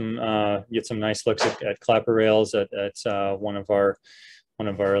 get some nice looks at clapper rails at one of our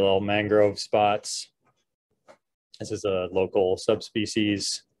little mangrove spots. This is a local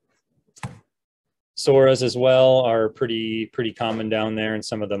subspecies. Soras as well are pretty common down there in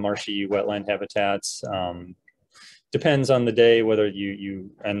some of the marshy wetland habitats. Depends on the day, whether you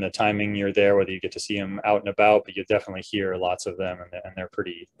and the timing you're there, whether you get to see them out and about, but you definitely hear lots of them, and they're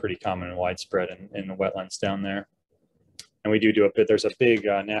pretty common and widespread in the wetlands down there. And we do a bit, there's a big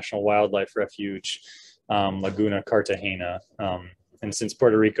national wildlife refuge, Laguna Cartagena. And since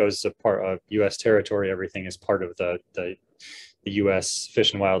Puerto Rico is a part of U.S. territory, everything is part of the U.S.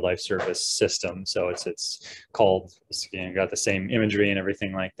 Fish and Wildlife Service system. So it's called, got the same imagery and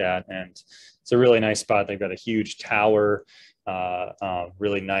everything like that. And it's a really nice spot. They've got a huge tower,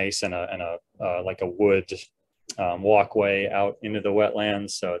 really nice, and a like a wood walkway out into the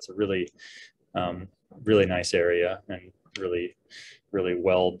wetlands. So it's a really nice area, and really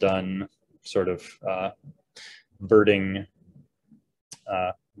well done sort of birding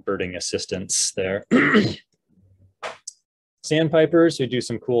assistance there. Sandpipers, we do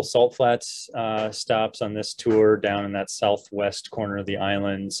some cool salt flats stops on this tour down in that southwest corner of the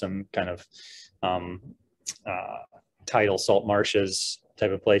island, some kind of tidal salt marshes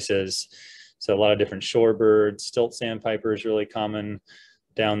type of places. So a lot of different shorebirds. Stilt sandpiper is really common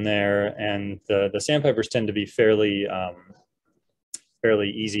down there, and the sandpipers tend to be fairly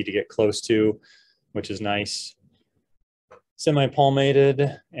easy to get close to, which is nice.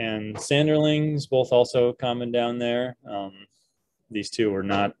 Semi-palmated and sanderlings, both also common down there. These two were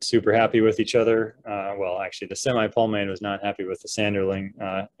not super happy with each other. Well, actually, the semi-palmated was not happy with the sanderling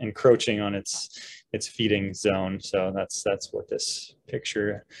encroaching on its feeding zone. So that's what this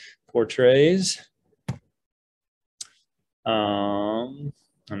picture portrays.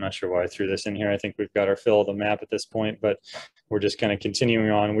 I'm not sure why I threw this in here. I think we've got our fill of the map at this point, but we're just kind of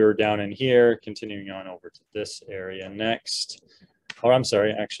continuing on. We were down in here, continuing on over to this area next. Oh, I'm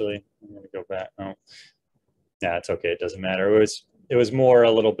sorry, actually, I'm going to go back. Oh, yeah, it's okay. It doesn't matter. It was more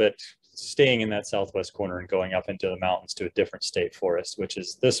a little bit staying in that southwest corner and going up into the mountains to a different state forest, which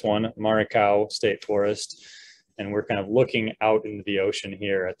is this one, Maricao State Forest. And we're kind of looking out into the ocean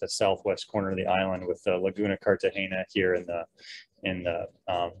here at the southwest corner of the island, with the Laguna Cartagena here in the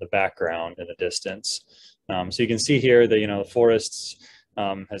background in the distance. So you can see here that, the forests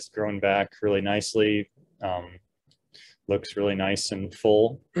has grown back really nicely. Looks really nice and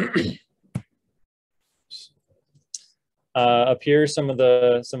full. Up here, some of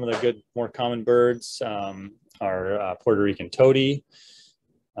the good, more common birds are Puerto Rican tody.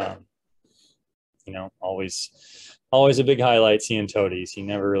 Always a big highlight seeing toadies. You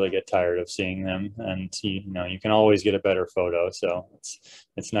never really get tired of seeing them, and you can always get a better photo. So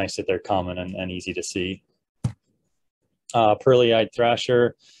it's nice that they're common and easy to see. Pearly-eyed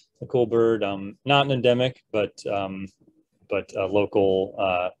thrasher, a cool bird, not an endemic, but a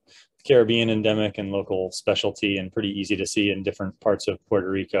local Caribbean endemic and local specialty, and pretty easy to see in different parts of Puerto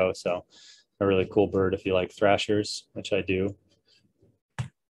Rico. So a really cool bird if you like thrashers, which I do.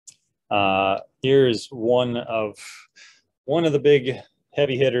 Here's one of the big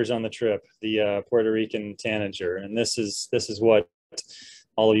heavy hitters on the trip, the Puerto Rican tanager, and this is what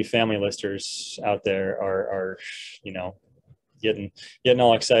all of you family listers out there are getting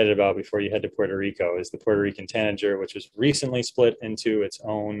all excited about before you head to Puerto Rico, is the Puerto Rican tanager, which was recently split into its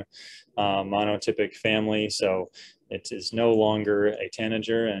own monotypic family. So it is no longer a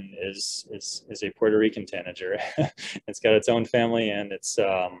tanager and is a Puerto Rican tanager. It's got its own family, and it's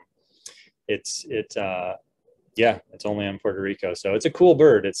only on Puerto Rico. So it's a cool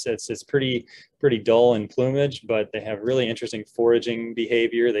bird. It's pretty dull in plumage, but they have really interesting foraging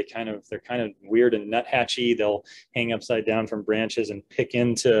behavior. They're kind of weird and nuthatchy. They'll hang upside down from branches and pick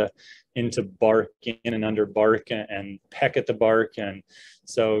into bark, in and under bark, and peck at the bark. And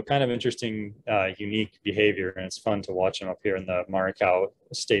so kind of interesting, unique behavior. And it's fun to watch them up here in the Maricao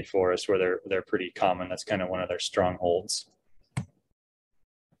State Forest, where they're pretty common. That's kind of one of their strongholds.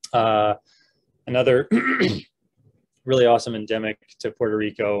 Another really awesome endemic to Puerto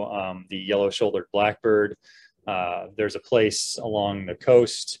Rico, the yellow-shouldered blackbird. There's a place along the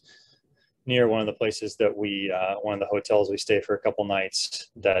coast near one of the places that one of the hotels we stay for a couple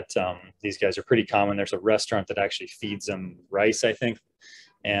nights, that these guys are pretty common. There's a restaurant that actually feeds them rice, I think.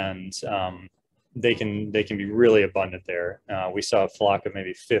 And they can be really abundant there. We saw a flock of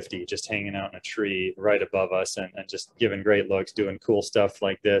maybe 50 just hanging out in a tree right above us, and just giving great looks, doing cool stuff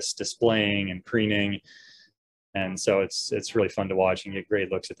like this, displaying and preening. And so it's really fun to watch and get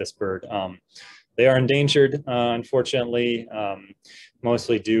great looks at this bird. They are endangered, unfortunately,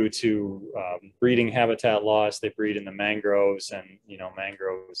 mostly due to breeding habitat loss. They breed in the mangroves, and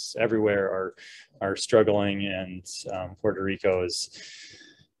mangroves everywhere are struggling, and Puerto Rico is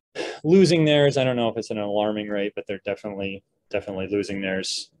losing theirs. I don't know if it's an alarming rate, but they're definitely losing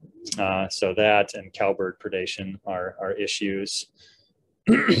theirs. So that and cowbird predation are issues.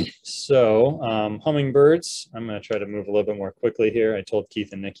 So hummingbirds, I'm going to try to move a little bit more quickly here. I told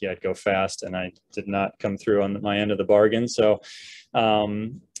Keith and Nikki I'd go fast, and I did not come through on my end of the bargain. So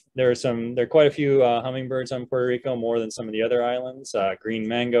there are quite a few hummingbirds on Puerto Rico, more than some of the other islands. Green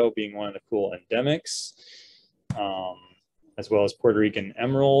mango being one of the cool endemics, as well as Puerto Rican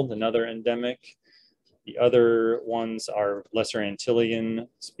emerald, another endemic. The other ones are lesser Antillean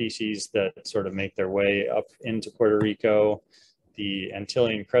species that sort of make their way up into Puerto Rico. The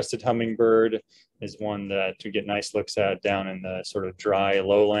Antillean crested hummingbird is one that we get nice looks at down in the sort of dry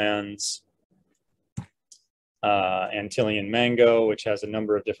lowlands. Antillean mango, which has a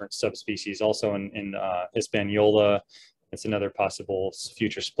number of different subspecies, also in Hispaniola. It's another possible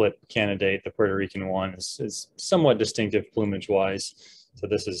future split candidate. The Puerto Rican one is somewhat distinctive plumage-wise. So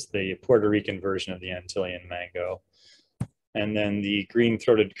this is the Puerto Rican version of the Antillean mango. And then the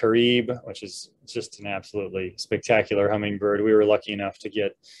green-throated Caribe, which is just an absolutely spectacular hummingbird. We were lucky enough to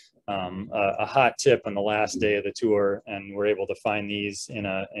get a hot tip on the last day of the tour, and we're able to find these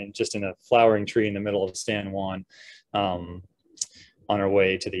just in a flowering tree in the middle of San Juan on our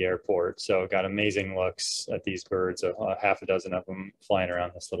way to the airport. So got amazing looks at these birds, half a dozen of them flying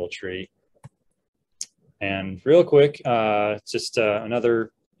around this little tree. And real quick, just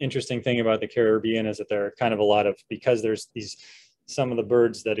another interesting thing about the Caribbean is that there are kind of because there's some of the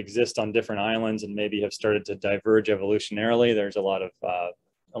birds that exist on different islands and maybe have started to diverge evolutionarily. There's a lot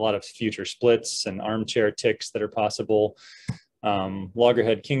of future splits and armchair ticks that are possible.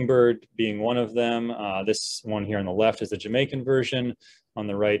 Loggerhead kingbird being one of them. This one here on the left is the Jamaican version. On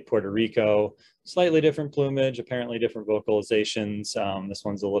the right, Puerto Rico. Slightly different plumage, apparently different vocalizations. This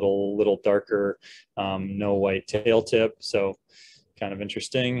one's a little darker, no white tail tip, so kind of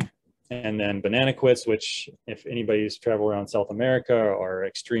interesting. And then banana quits, which if anybody's traveled around South America, are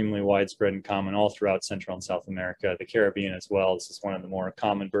extremely widespread and common all throughout Central and South America, the Caribbean as well. This is one of the more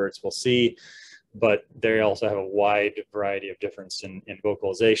common birds we'll see, but they also have a wide variety of difference in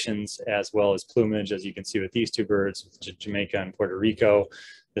vocalizations as well as plumage, as you can see with these two birds, with Jamaica and Puerto Rico.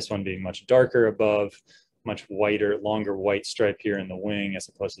 This one being much darker above, much whiter, longer white stripe here in the wing, as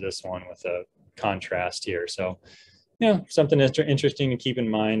opposed to this one with a contrast here. So, something interesting to keep in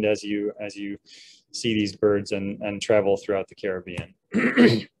mind as you see these birds and travel throughout the Caribbean.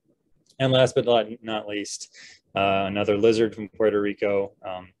 And last but not least, another lizard from Puerto Rico.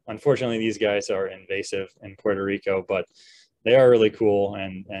 Unfortunately, these guys are invasive in Puerto Rico, but they are really cool,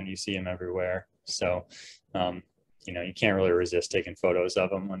 and you see them everywhere. So, you can't really resist taking photos of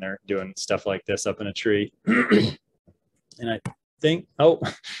them when they're doing stuff like this up in a tree. And I think,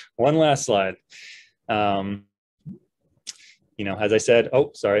 one last slide. As I said,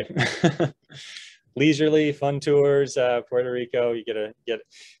 sorry. Leisurely, fun tours, Puerto Rico. You get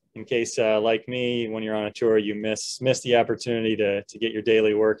in case, like me, when you're on a tour, you miss the opportunity to get your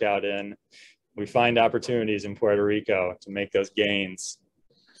daily workout in. We find opportunities in Puerto Rico to make those gains.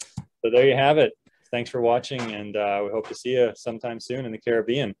 So there you have it. Thanks for watching, and we hope to see you sometime soon in the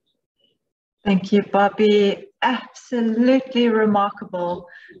Caribbean. Thank you, Bobby. Absolutely remarkable.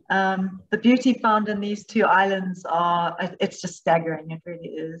 The beauty found in these two islands it's just staggering. It really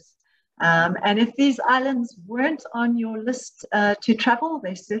is. And if these islands weren't on your list to travel,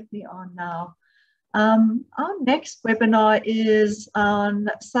 they certainly are now. Our next webinar is on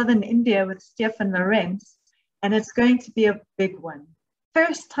Southern India with Stefan Lorenz, and it's going to be a big one.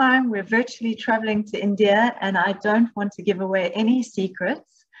 First time we're virtually traveling to India, and I don't want to give away any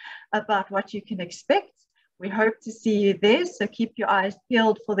secrets about what you can expect. We hope to see you there, so keep your eyes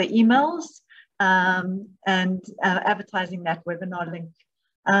peeled for the emails and advertising that webinar link.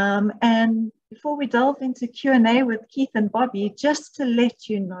 And before we delve into Q&A with Keith and Bobby, just to let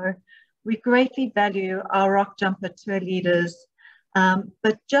you know, we greatly value our Rock Jumper tour leaders,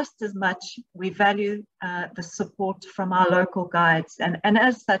 but just as much, we value the support from our local guides. And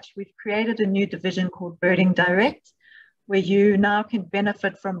as such, we've created a new division called Birding Direct, where you now can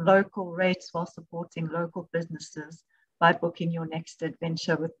benefit from local rates while supporting local businesses by booking your next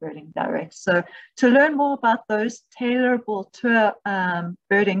adventure with Birding Direct. So to learn more about those tailorable tour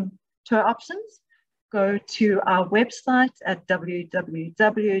birding tour options, go to our website at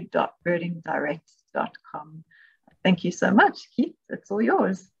www.birdingdirect.com. Thank you so much, Keith. It's all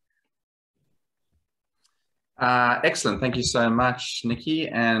yours. Excellent. Thank you so much, Nikki.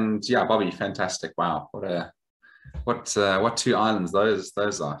 And yeah, Bobby, fantastic. Wow. What two islands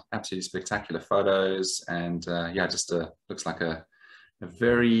those are. Absolutely spectacular photos. And yeah, just looks like a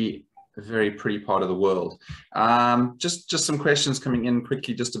very pretty part of the world. Just some questions coming in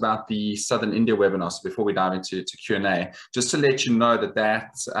quickly just about the Southern India webinar. So before we dive into Q&A, just to let you know that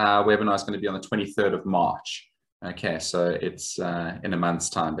webinar is going to be on the 23rd of March. Okay, so it's in a month's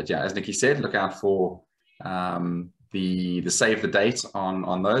time. But yeah, as Nikki said, look out for the save the date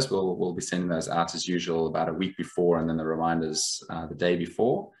on those. We'll be sending those out as usual about a week before, and then the reminders the day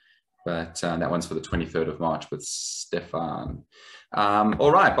before. But that one's for the 23rd of March with Stefan.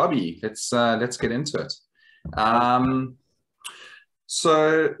 All right, Bobby, let's get into it.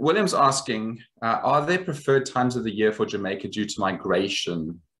 So William's asking, are there preferred times of the year for Jamaica due to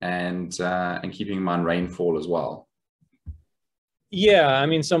migration and keeping in mind rainfall as well? Yeah, I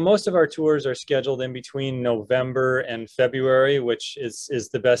mean, so most of our tours are scheduled in between November and February, which is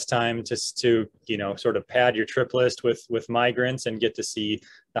the best time to sort of pad your trip list with migrants and get to see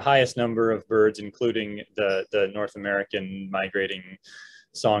the highest number of birds, including the North American migrating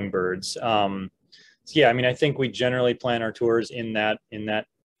songbirds. So yeah, I mean, I think we generally plan our tours in that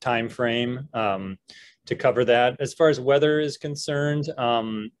time frame to cover that. As far as weather is concerned, I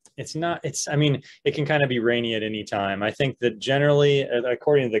mean, it can kind of be rainy at any time. I think that generally,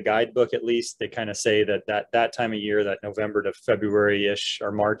 according to the guidebook, at least, they kind of say that time of year, that November to February-ish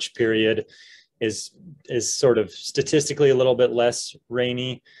or March period is sort of statistically a little bit less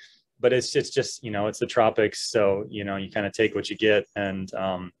rainy, but it's just, it's the tropics. So, you kind of take what you get and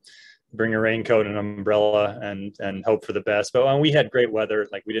bring a raincoat and an umbrella and hope for the best. But we had great weather.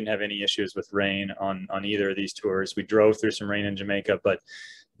 Like, we didn't have any issues with rain on either of these tours. We drove through some rain in Jamaica, but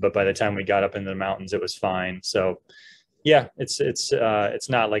by the time we got up into the mountains, it was fine. So yeah, it's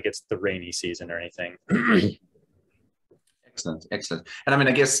not like it's the rainy season or anything. Excellent. And I mean,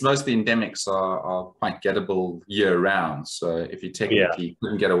 I guess most of the endemics are quite gettable year round. So if you technically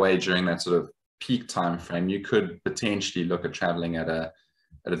couldn't get away during that sort of peak time frame, you could potentially look at traveling at a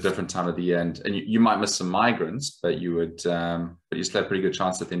different time of the year, and you might miss some migrants, but you still have a pretty good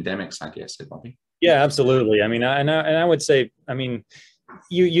chance at the endemics, I guess, Bobby. Yeah, absolutely. I mean, I would say, I mean,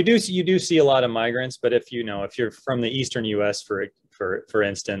 you do see a lot of migrants, but if you're from the eastern U.S. for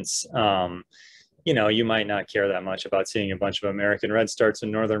instance, you might not care that much about seeing a bunch of American redstarts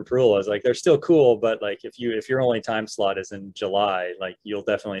and northern parulas. Like, they're still cool, but like if your only time slot is in July, like, you'll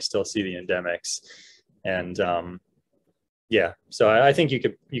definitely still see the endemics. And yeah, so I think you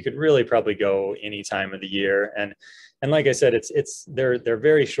could really probably go any time of the year. And like I said, they're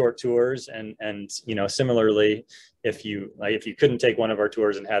very short tours, and similarly, if you couldn't take one of our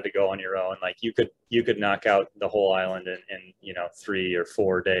tours and had to go on your own, like, you could knock out the whole island in 3 or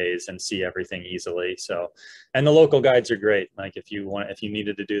 4 days and see everything easily. So, and the local guides are great. Like, if you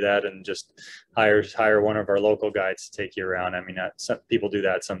needed to do that and just hire one of our local guides to take you around. I mean, some people do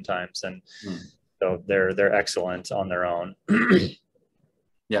that sometimes, and so they're excellent on their own.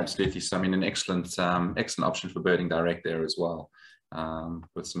 Yeah, absolutely. So I mean, an excellent option for Birding Direct there as well,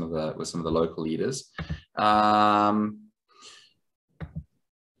 with some of the local leaders.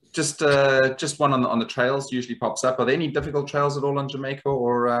 Just one on the trails usually pops up. Are there any difficult trails at all on Jamaica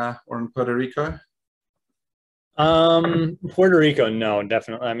or in Puerto Rico? Puerto Rico, no,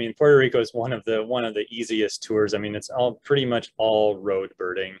 definitely. I mean, Puerto Rico is one of the easiest tours. I mean, it's pretty much all road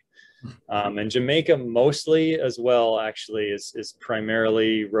birding. And Jamaica mostly as well, actually, is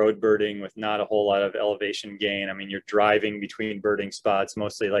primarily road birding with not a whole lot of elevation gain. I mean, you're driving between birding spots,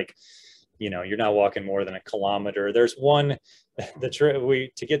 mostly, like, you're not walking more than a kilometer. There's one,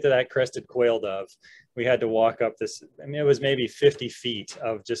 to get to that crested quail dove, we had to walk up this, I mean, it was maybe 50 feet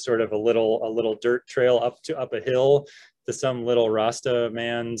of just sort of a little dirt trail up a hill to some little Rasta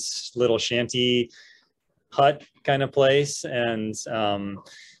man's little shanty hut kind of place. And,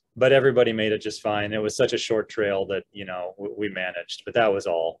 but everybody made it just fine. It was such a short trail that, we managed, but that was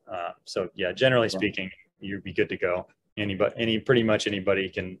all. So yeah, generally speaking, you'd be good to go. Pretty much anybody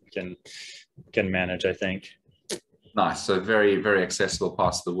can manage, I think. Nice. So very, very accessible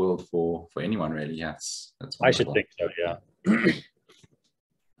parts of the world for anyone, really. Yes, that's wonderful. I should think so. Yeah.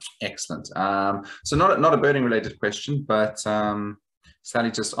 Excellent. So not a birding related question, but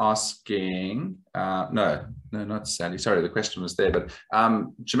Sally just asking, no, not Sally. Sorry, the question was there, but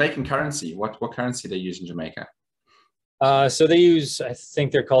Jamaican currency. What currency they use in Jamaica? So they use, I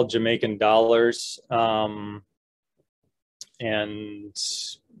think they're called Jamaican dollars, and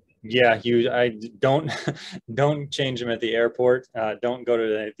Yeah, I don't don't change them at the airport. Don't go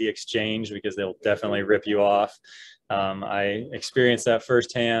to the exchange because they'll definitely rip you off. I experienced that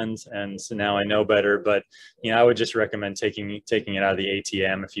firsthand, and so now I know better. But I would just recommend taking it out of the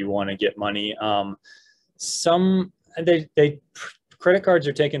ATM if you want to get money. Some they credit cards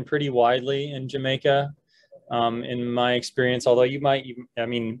are taken pretty widely in Jamaica. In my experience, although I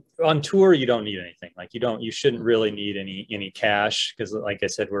mean, on tour, you don't need anything. Like you shouldn't really need any cash because, like I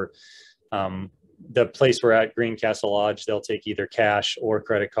said, the place we're at, Greencastle Lodge, they'll take either cash or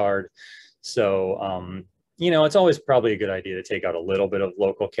credit card. So, it's always probably a good idea to take out a little bit of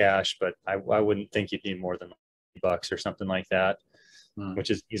local cash, but I wouldn't think you'd need more than $50 or something like that, which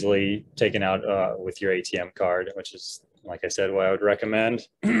is easily taken out with your ATM card, which is, like I said, what I would recommend.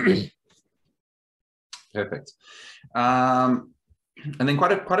 Perfect. And then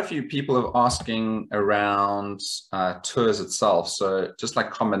quite a few people are asking around tours itself. So just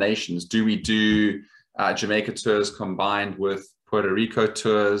like combinations, do we do Jamaica tours combined with Puerto Rico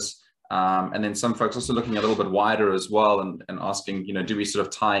tours? And then some folks also looking a little bit wider as well and asking, do we sort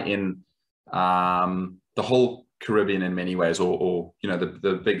of tie in the whole Caribbean in many ways, or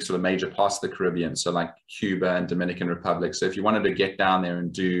the big sort of major parts of the Caribbean, so like Cuba and Dominican Republic. So if you wanted to get down there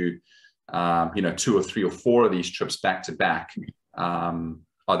and do 2 or 3 or 4 of these trips back to back, are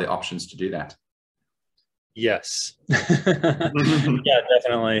there options to do that? Yes. Yeah,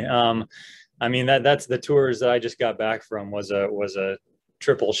 definitely. I mean, that's the tours that I just got back from was a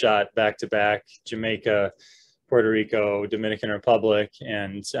triple shot back to back: Jamaica, Puerto Rico, Dominican Republic,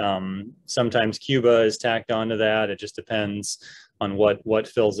 and sometimes Cuba is tacked onto that. It just depends on what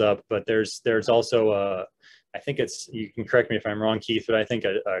fills up. But there's also I think you can correct me if I'm wrong, Keith, but I think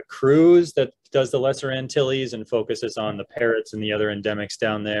a cruise that does the Lesser Antilles and focuses on the parrots and the other endemics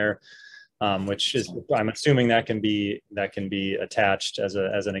down there, which is, I'm assuming that can be attached as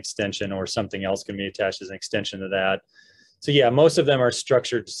an extension, or something else can be attached as an extension to that. So yeah, most of them are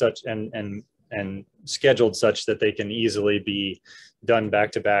structured such and scheduled such that they can easily be done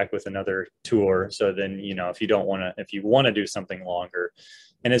back to back with another tour. So then, if you want to do something longer,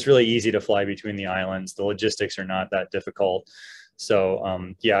 and it's really easy to fly between the islands, the logistics are not that difficult.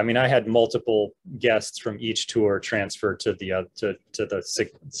 So yeah, I mean, I had multiple guests from each tour transfer to the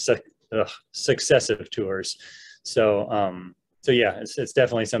successive tours. So yeah, it's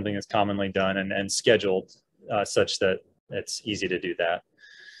definitely something that's commonly done and scheduled such that it's easy to do that.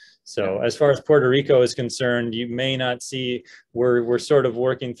 So as far as Puerto Rico is concerned, you may not see, we're sort of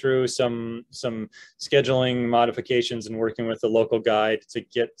working through some scheduling modifications and working with the local guide to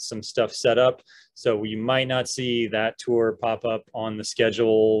get some stuff set up. So you might not see that tour pop up on the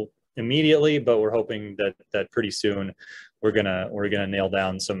schedule immediately, but we're hoping that pretty soon we're gonna nail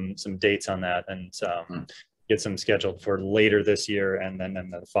down some dates on that and get some scheduled for later this year and then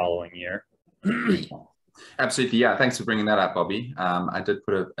the following year. Absolutely. Yeah. Thanks for bringing that up, Bobby. I did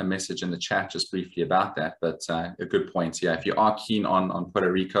put a message in the chat just briefly about that, but a good point. Yeah. If you are keen on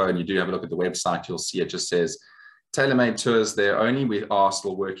Puerto Rico and you do have a look at the website, you'll see it just says tailor-made tours there only. We are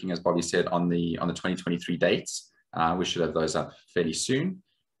still working, as Bobby said, on the 2023 dates. We should have those up fairly soon.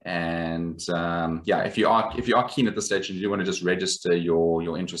 And yeah, if you are keen at this stage and you do want to just register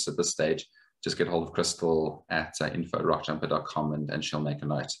your interest at this stage, just get hold of Crystal at info@rockjumper.com and she'll make a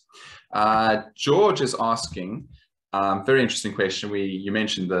note. George is asking, very interesting question. You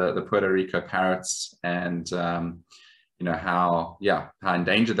mentioned the Puerto Rico parrots and how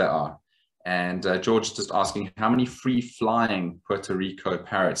endangered they are. And George is just asking, how many free flying Puerto Rico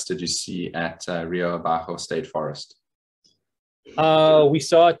parrots did you see at Rio Abajo State Forest? We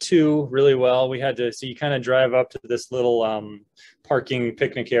saw 2 really well. So you kind of drive up to this little parking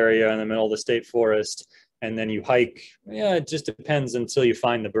picnic area in the middle of the state forest, and then you hike. Yeah, it just depends until you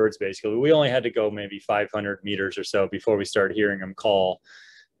find the birds, basically. We only had to go maybe 500 meters or so before we started hearing them call,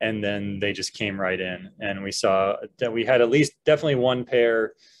 and then they just came right in. And we saw that we had at least definitely one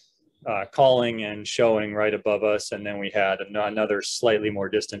pair calling and showing right above us, and then we had another slightly more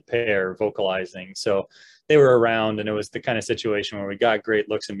distant pair vocalizing. So they were around, and it was the kind of situation where we got great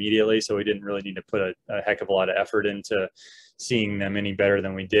looks immediately, so we didn't really need to put a heck of a lot of effort into seeing them any better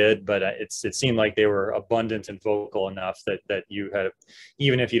than we did. But it seemed like they were abundant and vocal enough that you had,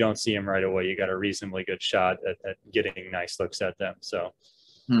 even if you don't see them right away, you got a reasonably good shot at getting nice looks at them. So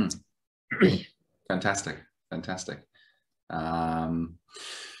fantastic.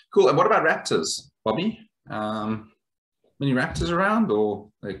 Cool. And what about raptors, Bobby? Many raptors around,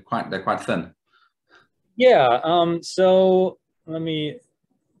 or they're quite thin? Yeah. So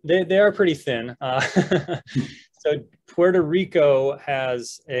they are pretty thin. So Puerto Rico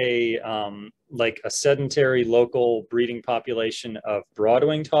has a like a sedentary local breeding population of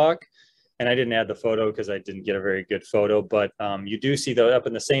broadwing hawk. And I didn't add the photo because I didn't get a very good photo, but you do see the up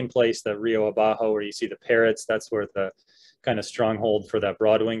in the same place, the Rio Abajo, where you see the parrots. That's where the kind of stronghold for that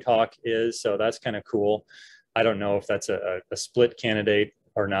broad-winged hawk is. So that's kind of cool. I don't know if that's a split candidate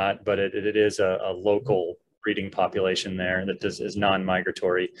or not, but it is a local breeding population there that is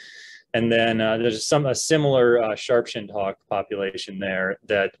non-migratory. And then there's a similar sharp-shinned hawk population there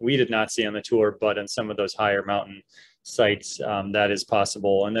that we did not see on the tour, but in some of those higher mountain sites, that is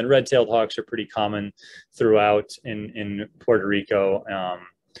possible. And then red-tailed hawks are pretty common throughout in Puerto Rico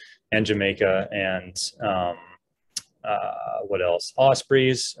and Jamaica. And what else?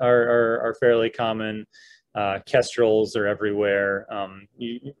 Ospreys are fairly common. Kestrels are everywhere.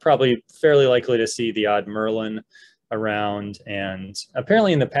 You're probably fairly likely to see the odd merlin around. And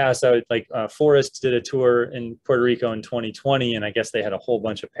apparently in the past, Forrest did a tour in Puerto Rico in 2020, and I guess they had a whole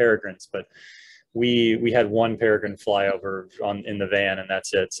bunch of peregrines, but we had one peregrine fly over in the van, and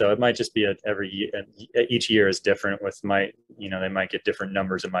that's it. So it might just be each year is different with they might get different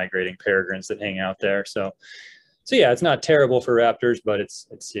numbers of migrating peregrines that hang out there. So yeah, it's not terrible for raptors, but it's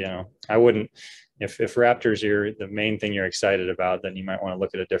I wouldn't, if raptors are the main thing you're excited about, then you might want to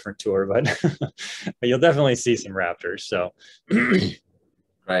look at a different tour, but you'll definitely see some raptors. So great.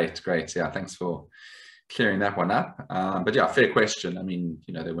 Yeah, thanks for clearing that one up. But yeah, fair question. I mean,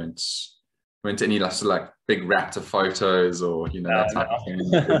 they went to any like big raptor photos or that type of thing.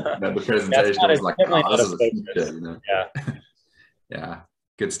 The presentation was like, oh, this is a feature, Yeah,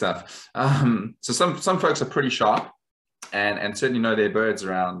 good stuff. So some folks are pretty sharp and certainly know their birds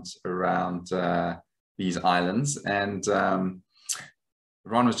around these islands. And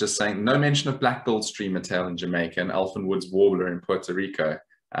Ron was just saying, no mention of black-billed streamer-tail in Jamaica and elfin-woods warbler in Puerto Rico.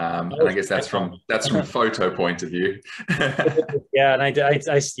 And I guess that's from photo point of view. Yeah, and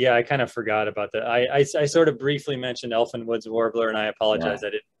I kind of forgot about that. I sort of briefly mentioned elfin-woods warbler, and I apologize,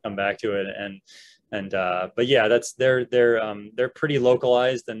 I didn't come back to it. But yeah, they're pretty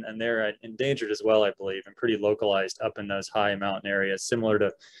localized, and they're endangered as well, I believe, and pretty localized up in those high mountain areas, similar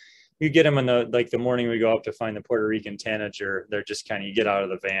to. You get them in the morning we go up to find the Puerto Rican tanager. They're just kind of, you get out of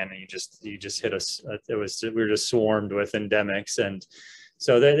the van and you just hit us. We were just swarmed with endemics, and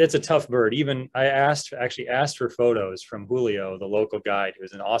so it's a tough bird. Even I actually asked for photos from Julio, the local guide,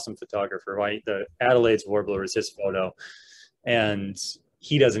 who's an awesome photographer. The Adelaide's warbler is his photo, and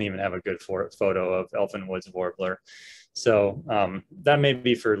he doesn't even have a good photo of elfin-woods warbler. So that may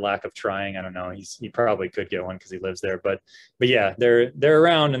be for lack of trying. I don't know. He probably could get one because he lives there. But yeah, they're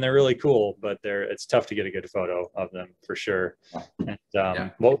around and they're really cool. But it's tough to get a good photo of them for sure.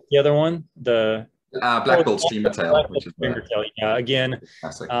 And what was the other one? The black-billed streamer-tail. Yeah, again,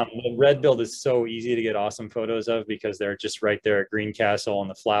 the red-billed is so easy to get awesome photos of because they're just right there at Greencastle and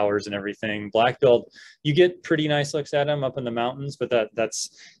the flowers and everything. Black-billed, you get pretty nice looks at them up in the mountains, but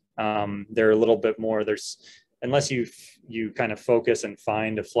that's they're a little bit more. Unless you kind of focus and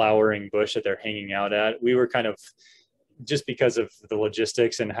find a flowering bush that they're hanging out at. We were kind of, just because of the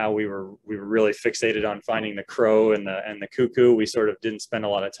logistics and how we were really fixated on finding the crow and the cuckoo, we sort of didn't spend a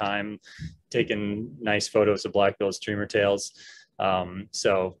lot of time taking nice photos of black-billed streamer-tails.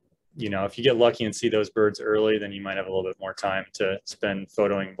 So, if you get lucky and see those birds early, then you might have a little bit more time to spend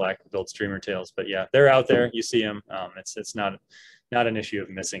photoing black-billed streamer-tails. But yeah, they're out there. You see them. It's not an issue of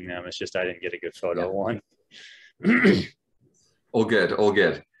missing them. It's just I didn't get a good photo of one. All good.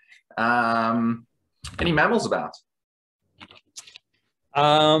 Any mammals about?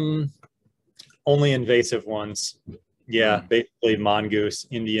 Only invasive ones. Yeah, basically mongoose.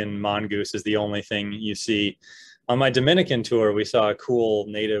 Indian mongoose is the only thing you see. On my Dominican tour, we saw a cool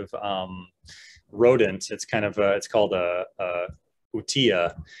native rodent. It's called a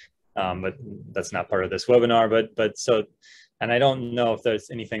utia, but that's not part of this webinar. But so. And I don't know if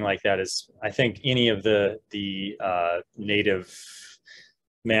there's anything like that. I think any of the native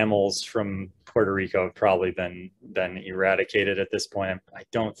mammals from Puerto Rico have probably been eradicated at this point. I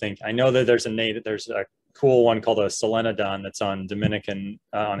know that there's a cool one called a Solenodon that's on Dominican,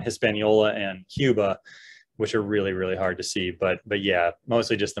 on Hispaniola and Cuba, which are really, really hard to see. But yeah,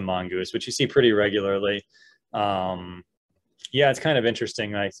 mostly just the mongoose, which you see pretty regularly. Yeah, it's kind of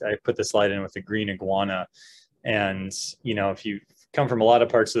interesting. I put the slide in with the green iguana. And, if you come from a lot of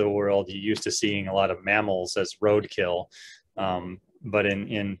parts of the world, you're used to seeing a lot of mammals as roadkill. But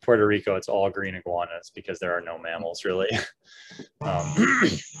in Puerto Rico, it's all green iguanas because there are no mammals really.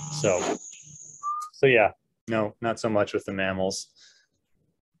 So yeah, no, not so much with the mammals.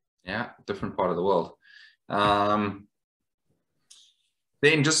 Yeah, different part of the world.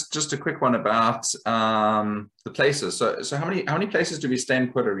 Then just a quick one about the places. So how many places do we stay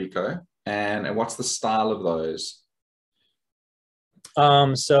in Puerto Rico, and what's the style of those?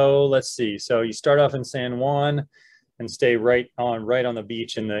 So let's see. So you start off in San Juan and stay right on the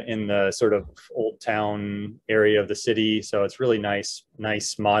beach in the sort of old town area of the city. So it's really nice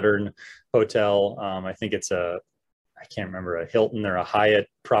modern hotel. I think it's I can't remember, a Hilton or a Hyatt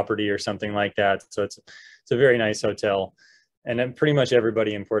property or something like that. So it's a very nice hotel. And then pretty much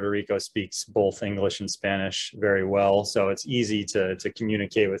everybody in Puerto Rico speaks both English and Spanish very well. So it's easy to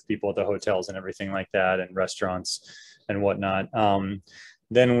communicate with people at the hotels and everything like that, and restaurants and whatnot.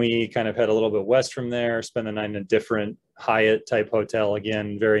 Then we kind of head a little bit west from there, spend the night in a different Hyatt type hotel.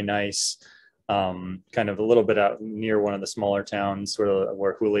 Again, very nice, kind of a little bit out near one of the smaller towns, sort of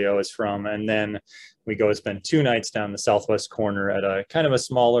where Julio is from. And then we go spend 2 nights down the southwest corner at a kind of a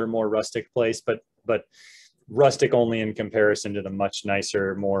smaller, more rustic place, but rustic only in comparison to the much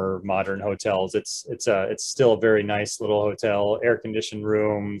nicer, more modern hotels. It's still a very nice little hotel, air-conditioned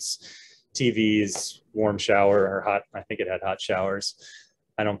rooms, TVs, warm shower, or hot. I think it had hot showers.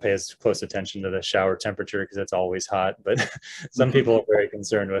 I don't pay as close attention to the shower temperature because it's always hot, but some people are very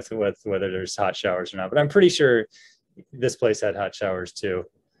concerned with whether there's hot showers or not. But I'm pretty sure this place had hot showers too.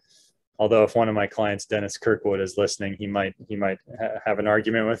 Although if one of my clients, Dennis Kirkwood, is listening, he might have an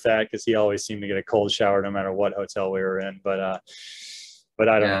argument with that, because he always seemed to get a cold shower no matter what hotel we were in. But I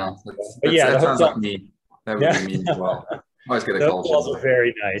don't know. But yeah, that sounds like me. That would be me as well. I always get a cold shower. Hotels are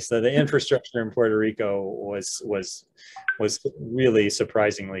very nice. The infrastructure in Puerto Rico was really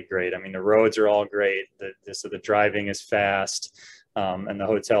surprisingly great. I mean, the roads are all great. So the driving is fast, and the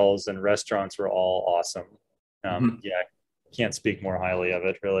hotels and restaurants were all awesome. Yeah. Can't speak more highly of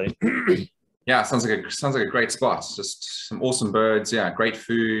it, really. Yeah, sounds like a great spot. Just some awesome birds. Yeah, great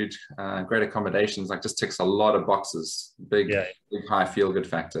food, great accommodations. Like, just ticks a lot of boxes. Big high feel good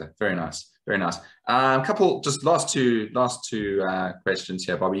factor. Very nice, very nice. Last two questions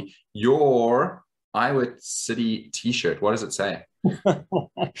here, Bobby. Your Iowa City T-shirt. What does it say?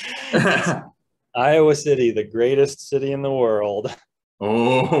 Iowa City, the greatest city in the world.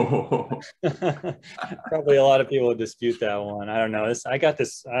 Oh, probably a lot of people would dispute that one. I don't know. I got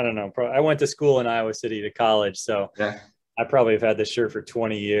this. I don't know. I went to school in Iowa City to college, so yeah. I probably have had this shirt for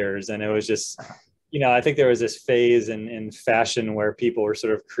 20 years, and it was just, I think there was this phase in fashion where people were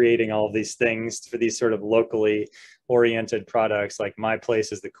sort of creating all of these things for these sort of locally oriented products. Like, my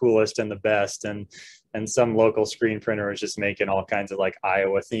place is the coolest and the best, and some local screen printer was just making all kinds of like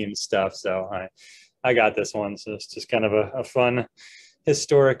Iowa themed stuff. So I got this one. So it's just kind of a fun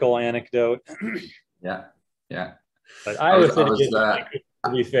historical anecdote. Yeah. But Iowa City,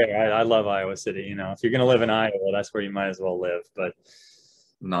 to be fair, I love Iowa City. If you're going to live in Iowa, that's where you might as well live. But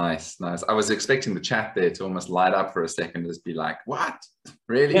nice. I was expecting the chat there to almost light up for a second, just be like, "What?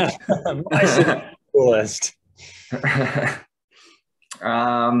 Really?" Yeah, my city coolest.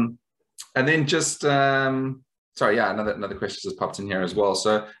 And then just another question just popped in here as well.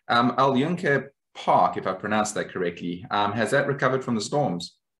 So El Yunque Park, if I pronounced that correctly, has that recovered from the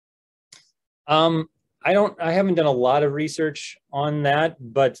storms? I haven't done a lot of research on that,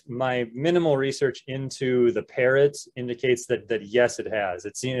 but my minimal research into the parrots indicates that yes, it has.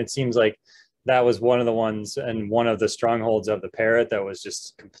 It seems like that was one of the ones, and one of the strongholds of the parrot, that was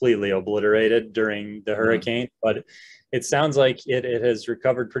just completely obliterated during the hurricane. But it sounds like it has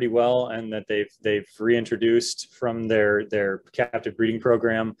recovered pretty well, and that they've reintroduced from their captive breeding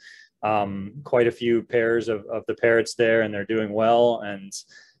program quite a few pairs of the parrots there, and they're doing well. And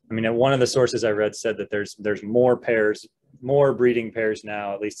I mean, one of the sources I read said that there's more breeding pairs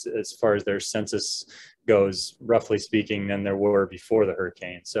now, at least as far as their census goes, roughly speaking, than there were before the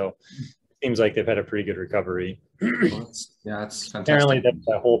hurricane. So it seems like they've had a pretty good recovery. That's fantastic. Apparently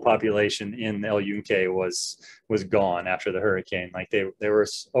that whole population in El Yunque was gone after the hurricane. Like, they were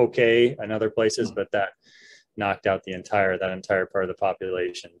okay in other places, but that knocked out that entire part of the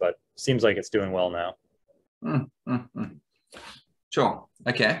population. But seems like it's doing well now. Sure.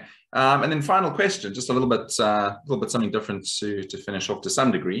 Okay. And then final question, just a little bit something different to finish off to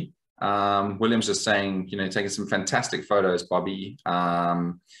some degree. William's just saying, taking some fantastic photos, Bobby.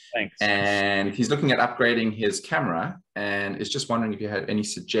 Thanks. And he's looking at upgrading his camera, and is just wondering if you had any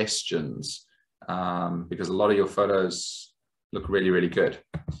suggestions, because a lot of your photos look really, really good.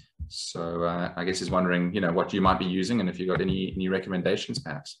 So I guess he's wondering, what you might be using, and if you got any recommendations,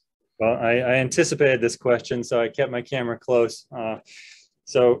 perhaps. Well, I anticipated this question, so I kept my camera close.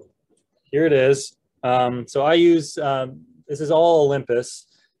 So here it is. So I use, this is all Olympus,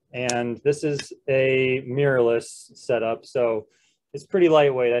 and this is a mirrorless setup. So it's pretty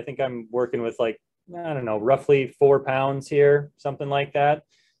lightweight. I think I'm working with like I don't know, roughly 4 pounds here, something like that.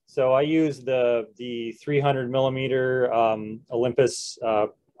 So I use the 300 millimeter Olympus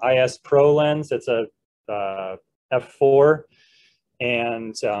IS Pro lens. It's a f4,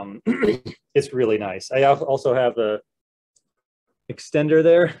 and it's really nice. I also have the extender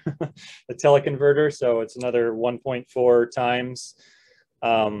there, the teleconverter. So it's another 1.4 times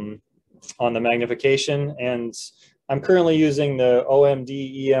on the magnification. And I'm currently using the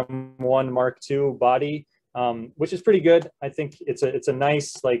OMD EM1 Mark II body, which is pretty good. I think it's a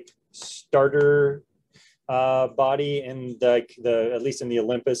nice like starter body in at least in the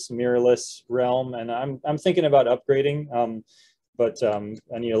Olympus mirrorless realm. And I'm thinking about upgrading, but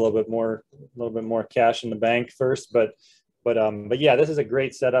I need a little bit more cash in the bank first. But yeah, this is a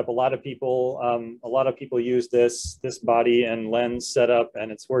great setup. A lot of people use this body and lens setup,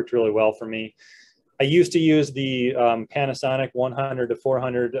 and it's worked really well for me. I used to use the Panasonic 100 to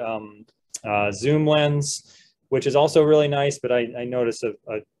 400 zoom lens, which is also really nice, but I noticed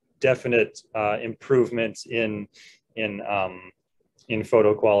a definite improvement in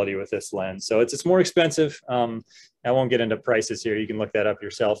photo quality with this lens. So it's more expensive. I won't get into prices here. You can look that up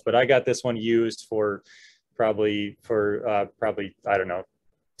yourself, but I got this one used for probably I don't know,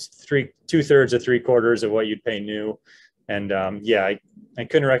 2/3 to 3/4 of what you'd pay new. And yeah, I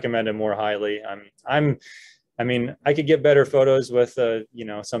couldn't recommend it more highly. I mean, I could get better photos with you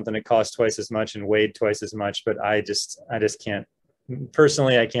know, something that costs twice as much and weighed twice as much, but I just can't,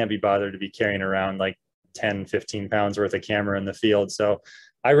 personally, I can't be bothered to be carrying around like 10-15 pounds worth of camera in the field. So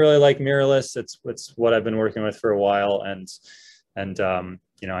I really like mirrorless. It's what I've been working with for a while, and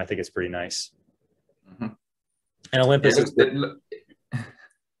you know, I think it's pretty nice. Mm-hmm. And Olympus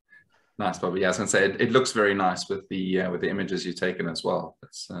nice, Bobby. Yeah, I was going to say it looks very nice with the images you've taken as well.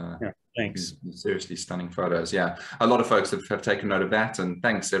 It's yeah, thanks. Seriously stunning photos. Yeah, a lot of folks have taken note of that, and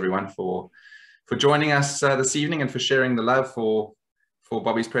thanks everyone for joining us this evening and for sharing the love for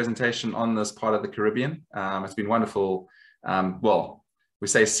Bobby's presentation on this part of the Caribbean. It's been wonderful. Well, we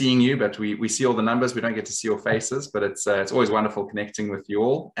say seeing you, but we see all the numbers. We don't get to see your faces, but it's always wonderful connecting with you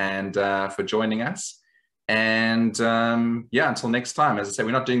all, and for joining us. And yeah, until next time, as I say,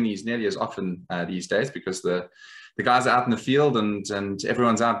 we're not doing these nearly as often these days because the guys are out in the field and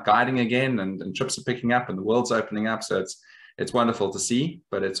everyone's out guiding again, and trips are picking up and the world's opening up. So it's wonderful to see,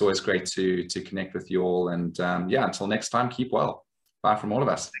 but it's always great to connect with you all. And yeah, until next time, keep well. Bye from all of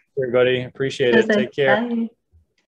us. Thanks, everybody. Appreciate it. Take care. Bye.